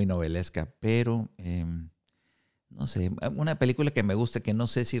aventura, ¿no? Y novelesca. Pero, no sé, una película que me gusta, que no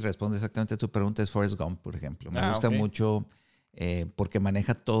sé si responde exactamente a tu pregunta, es Forrest Gump, por ejemplo. Me gusta mucho porque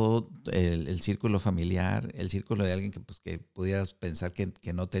maneja todo el círculo familiar, el círculo de alguien que pudieras pensar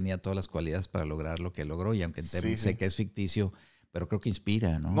que no tenía todas las cualidades para lograr lo que logró. Y aunque sé que es ficticio, pero creo que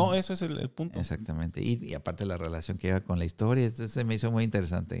inspira, ¿no? No, eso es el punto. Exactamente. Y aparte la relación que lleva con la historia, se me hizo muy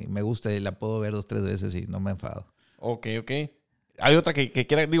interesante. Me gusta y la puedo ver 2 o 3 veces y no me enfado. Ok. Hay otra que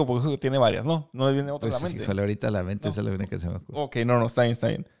quiera, digo, porque tiene varias, ¿no? No le viene otra a la mente. Híjole, ahorita a la mente esa es la única que se me ocurre. Ok, no, está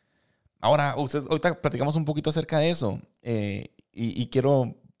bien. Ahora, ahorita platicamos un poquito acerca de eso. Y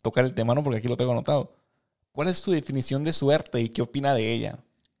quiero tocar el tema, ¿no? Porque aquí lo tengo anotado. ¿Cuál es tu definición de suerte y qué opina de ella?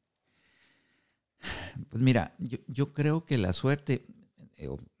 Pues mira, yo creo que la suerte,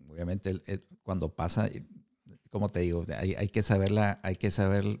 obviamente cuando pasa, como te digo, hay que saberla,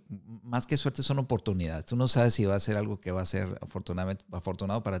 más que suerte son oportunidades. Tú no sabes si va a ser algo que va a ser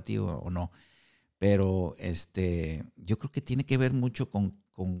afortunado para ti o no. Pero yo creo que tiene que ver mucho con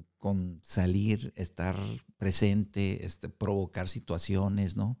salir, estar presente, provocar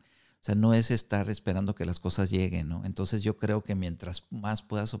situaciones, ¿no? O sea, no es estar esperando que las cosas lleguen, ¿no? Entonces yo creo que mientras más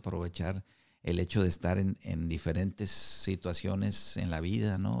puedas aprovechar el hecho de estar en diferentes situaciones en la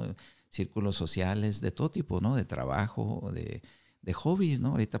vida, ¿no? Círculos sociales de todo tipo, ¿no? De trabajo, de hobbies, ¿no?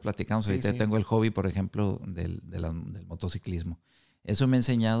 Ahorita platicamos, tengo el hobby, por ejemplo, del motociclismo. Eso me ha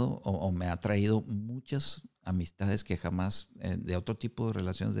enseñado o me ha traído muchas amistades que jamás, de otro tipo de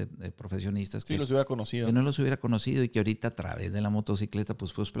relaciones de profesionistas. Sí, los hubiera conocido. Que no los hubiera conocido y que ahorita a través de la motocicleta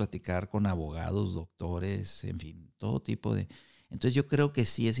pues puedes platicar con abogados, doctores, en fin, todo tipo de... Entonces yo creo que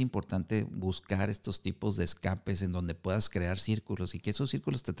sí es importante buscar estos tipos de escapes en donde puedas crear círculos y que esos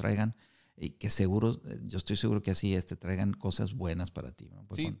círculos te traigan, y que seguro, yo estoy seguro que así te traigan cosas buenas para ti, ¿no?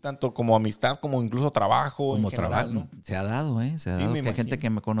 Sí, tanto como amistad, como incluso trabajo. Como en general, trabajo, ¿no? Se ha dado que hay gente que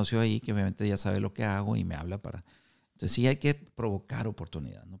me conoció ahí, que obviamente ya sabe lo que hago y me habla para... Entonces sí hay que provocar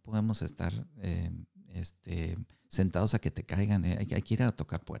oportunidad, no podemos estar sentados a que te caigan, hay que ir a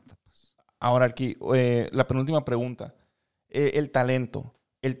tocar puertas. Pues. Ahora aquí, la penúltima pregunta. El talento.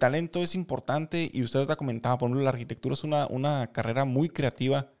 El talento es importante y usted ha comentado, por ejemplo, la arquitectura es una carrera muy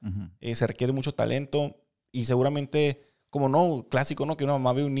creativa, se requiere mucho talento y seguramente, como no, clásico, ¿no? Que una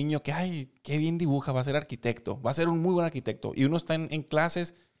mamá ve un niño que, ay, qué bien dibuja, va a ser arquitecto, va a ser un muy buen arquitecto. Y uno está en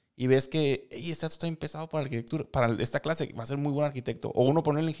clases y ves que, hey, este está empezado para arquitectura, para esta clase, va a ser muy buen arquitecto. O uno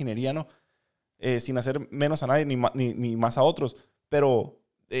pone en la ingeniería, ¿no? Sin hacer menos a nadie ni más a otros, pero,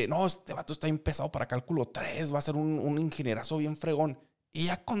 no, este vato está empezado para cálculo 3, va a ser un ingenierazo bien fregón. Y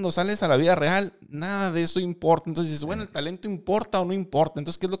ya cuando sales a la vida real, nada de eso importa. Entonces dices, bueno, ¿el talento importa o no importa?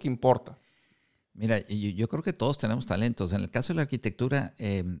 Entonces, ¿qué es lo que importa? Mira, yo creo que todos tenemos talentos. En el caso de la arquitectura,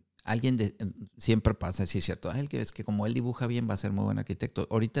 siempre pasa, sí es cierto. El que es que como él dibuja bien va a ser muy buen arquitecto.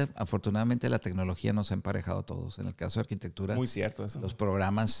 Ahorita, afortunadamente, la tecnología nos ha emparejado a todos. En el caso de arquitectura, muy cierto eso. Los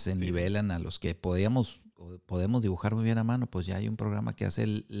programas se nivelan a los que podemos dibujar muy bien a mano. Pues ya hay un programa que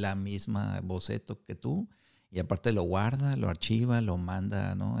hace la misma boceto que tú. Y aparte lo guarda, lo archiva, lo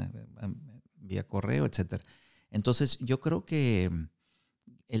manda, ¿no? Vía correo, etcétera. Entonces, yo creo que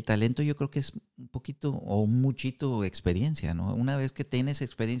el talento es un poquito o muchito experiencia, ¿no? Una vez que tienes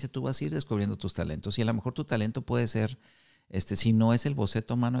experiencia, tú vas a ir descubriendo tus talentos. Y a lo mejor tu talento puede ser, si no es el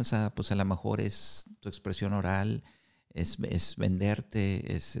boceto a mano, pues a lo mejor es tu expresión oral, es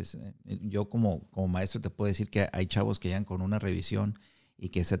venderte. Yo como maestro te puedo decir que hay chavos que llegan con una revisión y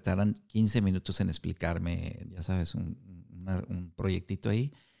que se tardan 15 minutos en explicarme, ya sabes, un proyectito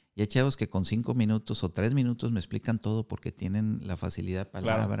ahí. Y hay chavos que con 5 minutos o 3 minutos me explican todo porque tienen la facilidad de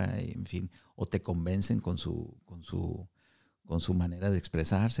palabra, claro. En fin, o te convencen con su manera de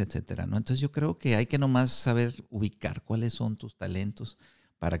expresarse, etcétera, ¿no? Entonces yo creo que hay que nomás saber ubicar cuáles son tus talentos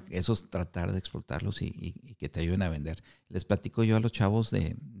para esos tratar de explotarlos y que te ayuden a vender. Les platico yo a los chavos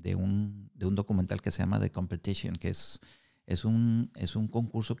de un documental que se llama The Competition, que es un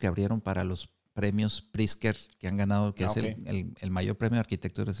concurso que abrieron para los premios Pritzker que han ganado, que es el mayor premio de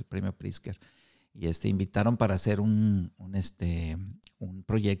arquitectura, es el premio Pritzker. Y invitaron para hacer un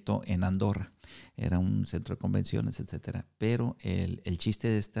proyecto en Andorra. Era un centro de convenciones, etcétera. Pero el chiste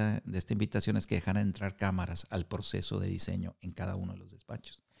de esta invitación es que dejaran entrar cámaras al proceso de diseño en cada uno de los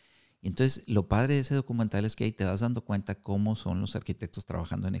despachos. Y entonces, lo padre de ese documental es que ahí te vas dando cuenta cómo son los arquitectos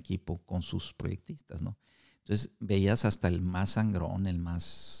trabajando en equipo con sus proyectistas, ¿no? Entonces veías hasta el más sangrón, el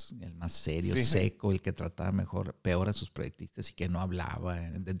más serio, seco, el que trataba peor a sus proyectistas y que no hablaba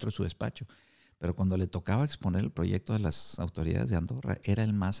dentro de su despacho. Pero cuando le tocaba exponer el proyecto a las autoridades de Andorra, era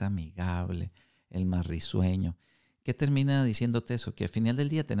el más amigable, el más risueño. ¿Qué termina diciéndote eso? Que al final del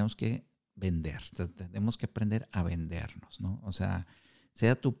día tenemos que vender, tenemos que aprender a vendernos, ¿no? O sea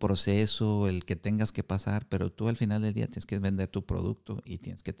tu proceso, el que tengas que pasar, pero tú al final del día tienes que vender tu producto y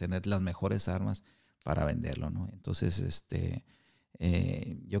tienes que tener las mejores armas para venderlo, ¿no? Entonces,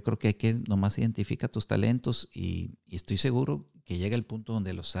 yo creo que hay que nomás identificar tus talentos y estoy seguro que llega el punto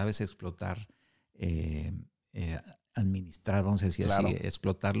donde los sabes explotar, administrar, vamos a decir así,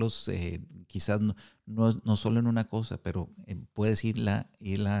 explotarlos, quizás no solo en una cosa, pero puedes irla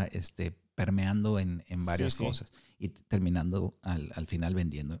permeando en varias cosas y terminando al final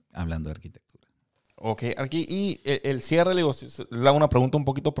vendiendo, hablando de arquitectura. Ok, aquí y el cierre, le hago una pregunta un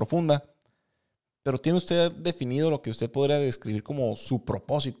poquito profunda. Pero ¿tiene usted definido lo que usted podría describir como su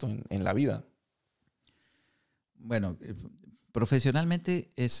propósito en la vida? Bueno,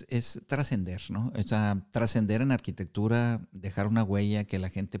 profesionalmente es trascender, ¿no? O sea, trascender en arquitectura, dejar una huella que la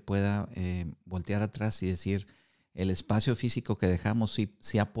gente pueda voltear atrás y decir, el espacio físico que dejamos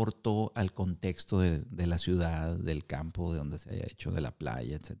sí aportó al contexto de la ciudad, del campo, de donde se haya hecho, de la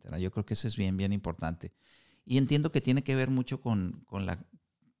playa, etcétera. Yo creo que eso es bien, bien importante. Y entiendo que tiene que ver mucho con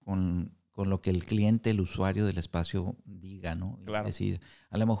lo que el cliente, el usuario del espacio diga, ¿no? Claro. Decida.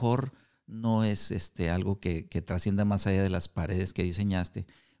 A lo mejor no es algo que trascienda más allá de las paredes que diseñaste,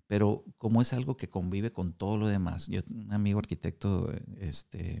 pero como es algo que convive con todo lo demás. Un amigo arquitecto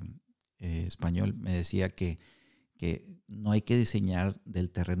español me decía que que no hay que diseñar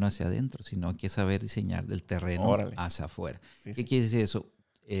del terreno hacia adentro, sino hay que saber diseñar del terreno hacia afuera. Sí, ¿Qué quiere decir eso?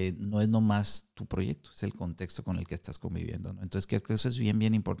 No es nomás tu proyecto, es el contexto con el que estás conviviendo, ¿no? Entonces creo que eso es bien,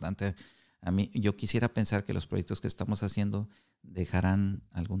 bien importante. A mí, yo quisiera pensar que los proyectos que estamos haciendo dejarán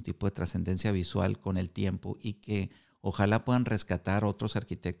algún tipo de trascendencia visual con el tiempo y que ojalá puedan rescatar otros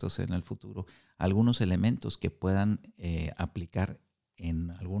arquitectos en el futuro algunos elementos que puedan aplicar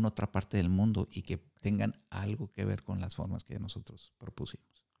en alguna otra parte del mundo y que tengan algo que ver con las formas que nosotros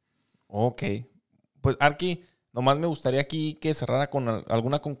propusimos. Ok. Pues, Arqui, nomás me gustaría aquí que cerrara con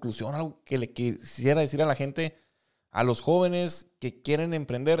alguna conclusión, algo que le quisiera decir a la gente, a los jóvenes que quieren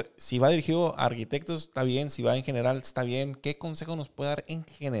emprender. Si va dirigido a arquitectos, está bien. Si va en general, está bien. ¿Qué consejo nos puede dar en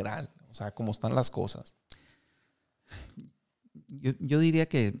general? O sea, cómo están las cosas. Yo diría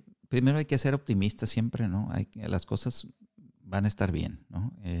que primero hay que ser optimista siempre, ¿no? Las cosas van a estar bien,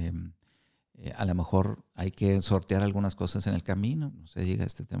 ¿no? A lo mejor hay que sortear algunas cosas en el camino, no se diga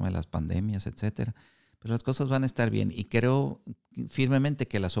este tema de las pandemias, etcétera, pero las cosas van a estar bien y creo firmemente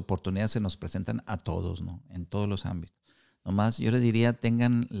que las oportunidades se nos presentan a todos, ¿no? En todos los ámbitos. Nomás yo les diría,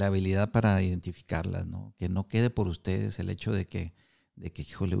 tengan la habilidad para identificarlas, ¿no? Que no quede por ustedes el hecho de que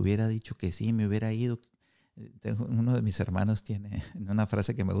hijo, le hubiera dicho que sí, me hubiera ido. Uno de mis hermanos tiene una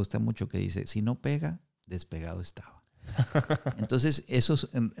frase que me gusta mucho que dice, si no pega, despegado estaba. Entonces, eso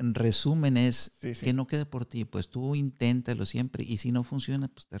en resumen es que no quede por ti, pues tú inténtalo siempre y si no funciona,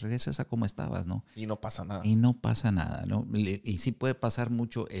 pues te regresas a como estabas, ¿no? Y no pasa nada. Y no pasa nada, ¿no? Y sí puede pasar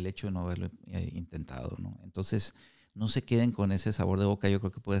mucho el hecho de no haberlo intentado, ¿no? Entonces, no se queden con ese sabor de boca. Yo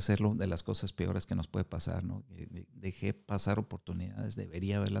creo que puede ser de las cosas peores que nos puede pasar, ¿no? Dejé pasar oportunidades,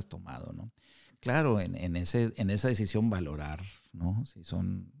 debería haberlas tomado, ¿no? Claro, en esa decisión valorar, ¿no? Si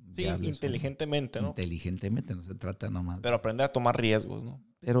son viables, inteligentemente, ¿no? Inteligentemente, no se trata nomás. Pero aprender a tomar riesgos, ¿no?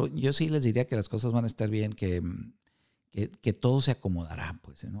 Pero yo sí les diría que las cosas van a estar bien, que todo se acomodará,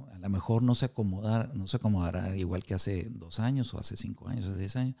 pues, ¿no? A lo mejor no se acomodará igual que hace 2 años o hace 5 años, hace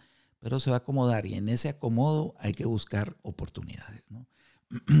 10 años, pero se va a acomodar y en ese acomodo hay que buscar oportunidades, ¿no?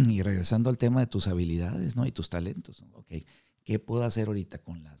 Y regresando al tema de tus habilidades, ¿no? Y tus talentos, ¿no? Okay. ¿Qué puedo hacer ahorita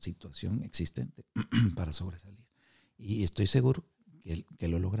con la situación existente para sobresalir? Y estoy seguro que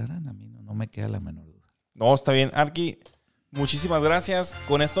lo lograrán. A mí no me queda la menor duda. No, está bien. Arqui, muchísimas gracias.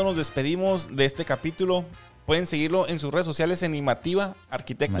 Con esto nos despedimos de este capítulo. Pueden seguirlo en sus redes sociales en IMATIVA,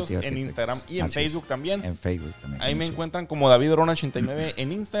 Arquitectos, en Instagram y en Facebook también. En Facebook también. Ahí me encuentran como David Orona 89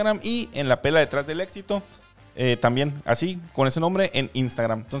 en Instagram y en la pela detrás del éxito. También así, con ese nombre en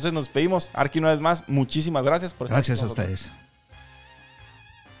Instagram. Entonces nos despedimos. Arqui, una vez más, muchísimas gracias por estar con nosotros. Gracias a ustedes.